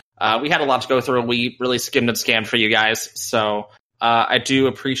longer. We had a lot to go through, and we really skimmed and scanned for you guys. So, I do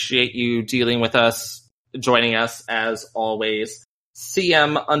appreciate you dealing with us, joining us as always.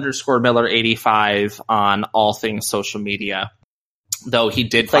 CM_Miller85 on all things social media. Though he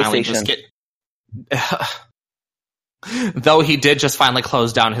did finally just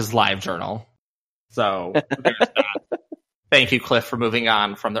close down his live journal. So there's that. Thank you, Cliff, for moving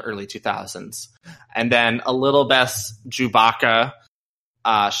on from the early 2000s. And then a little Bess Chewbacca.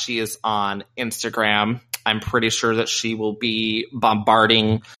 She is on Instagram. I'm pretty sure that she will be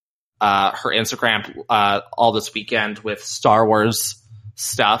bombarding her Instagram all this weekend with Star Wars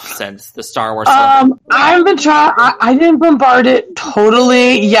stuff, since the Star Wars I've been trying. I didn't bombard it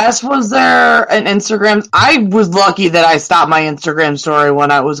totally. Yes, was there an Instagram? I was lucky that I stopped my Instagram story when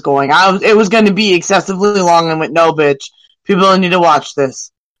I was going. It was going to be excessively long and went, no, bitch. People need to watch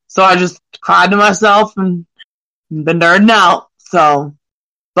this. So I just cried to myself and been nerding out. So,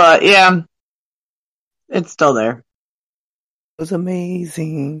 but yeah, it's still there. It was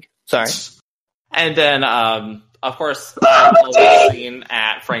amazing. Sorry. And then, of course, I'm always seen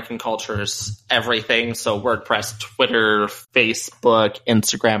at Frankenculture's everything. So WordPress, Twitter, Facebook,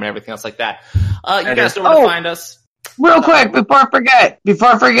 Instagram, and everything else like that. You guys know where to find us. Real quick, before I forget,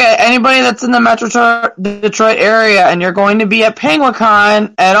 anybody that's in the Metro Detroit area and you're going to be at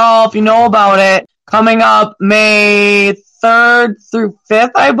PenguinCon at all, if you know about it, coming up May 3rd through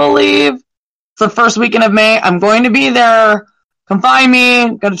 5th, I believe. It's the first weekend of May. I'm going to be there. Come find me.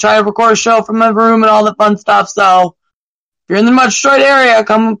 I'm going to try to record a show from my room and all the fun stuff. So if you're in the Metro Detroit area,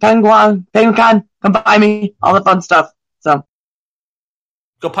 come PenguinCon, come find me. All the fun stuff. So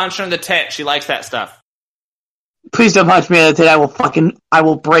go punch her in the tit. She likes that stuff. Please don't punch me in the tit. I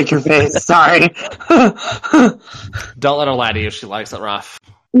will break your face. Sorry. Don't let her lie to you. She likes it rough.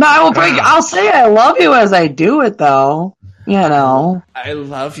 No, I will break. I'll say I love you as I do it, though. You know. I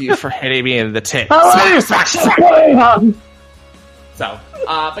love you for hitting me in the tit. Smack. So,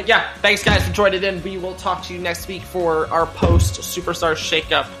 but yeah, thanks guys for joining in. We will talk to you next week for our post Superstar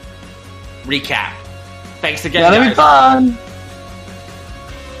Shakeup recap. Thanks again, guys. That'll be fun.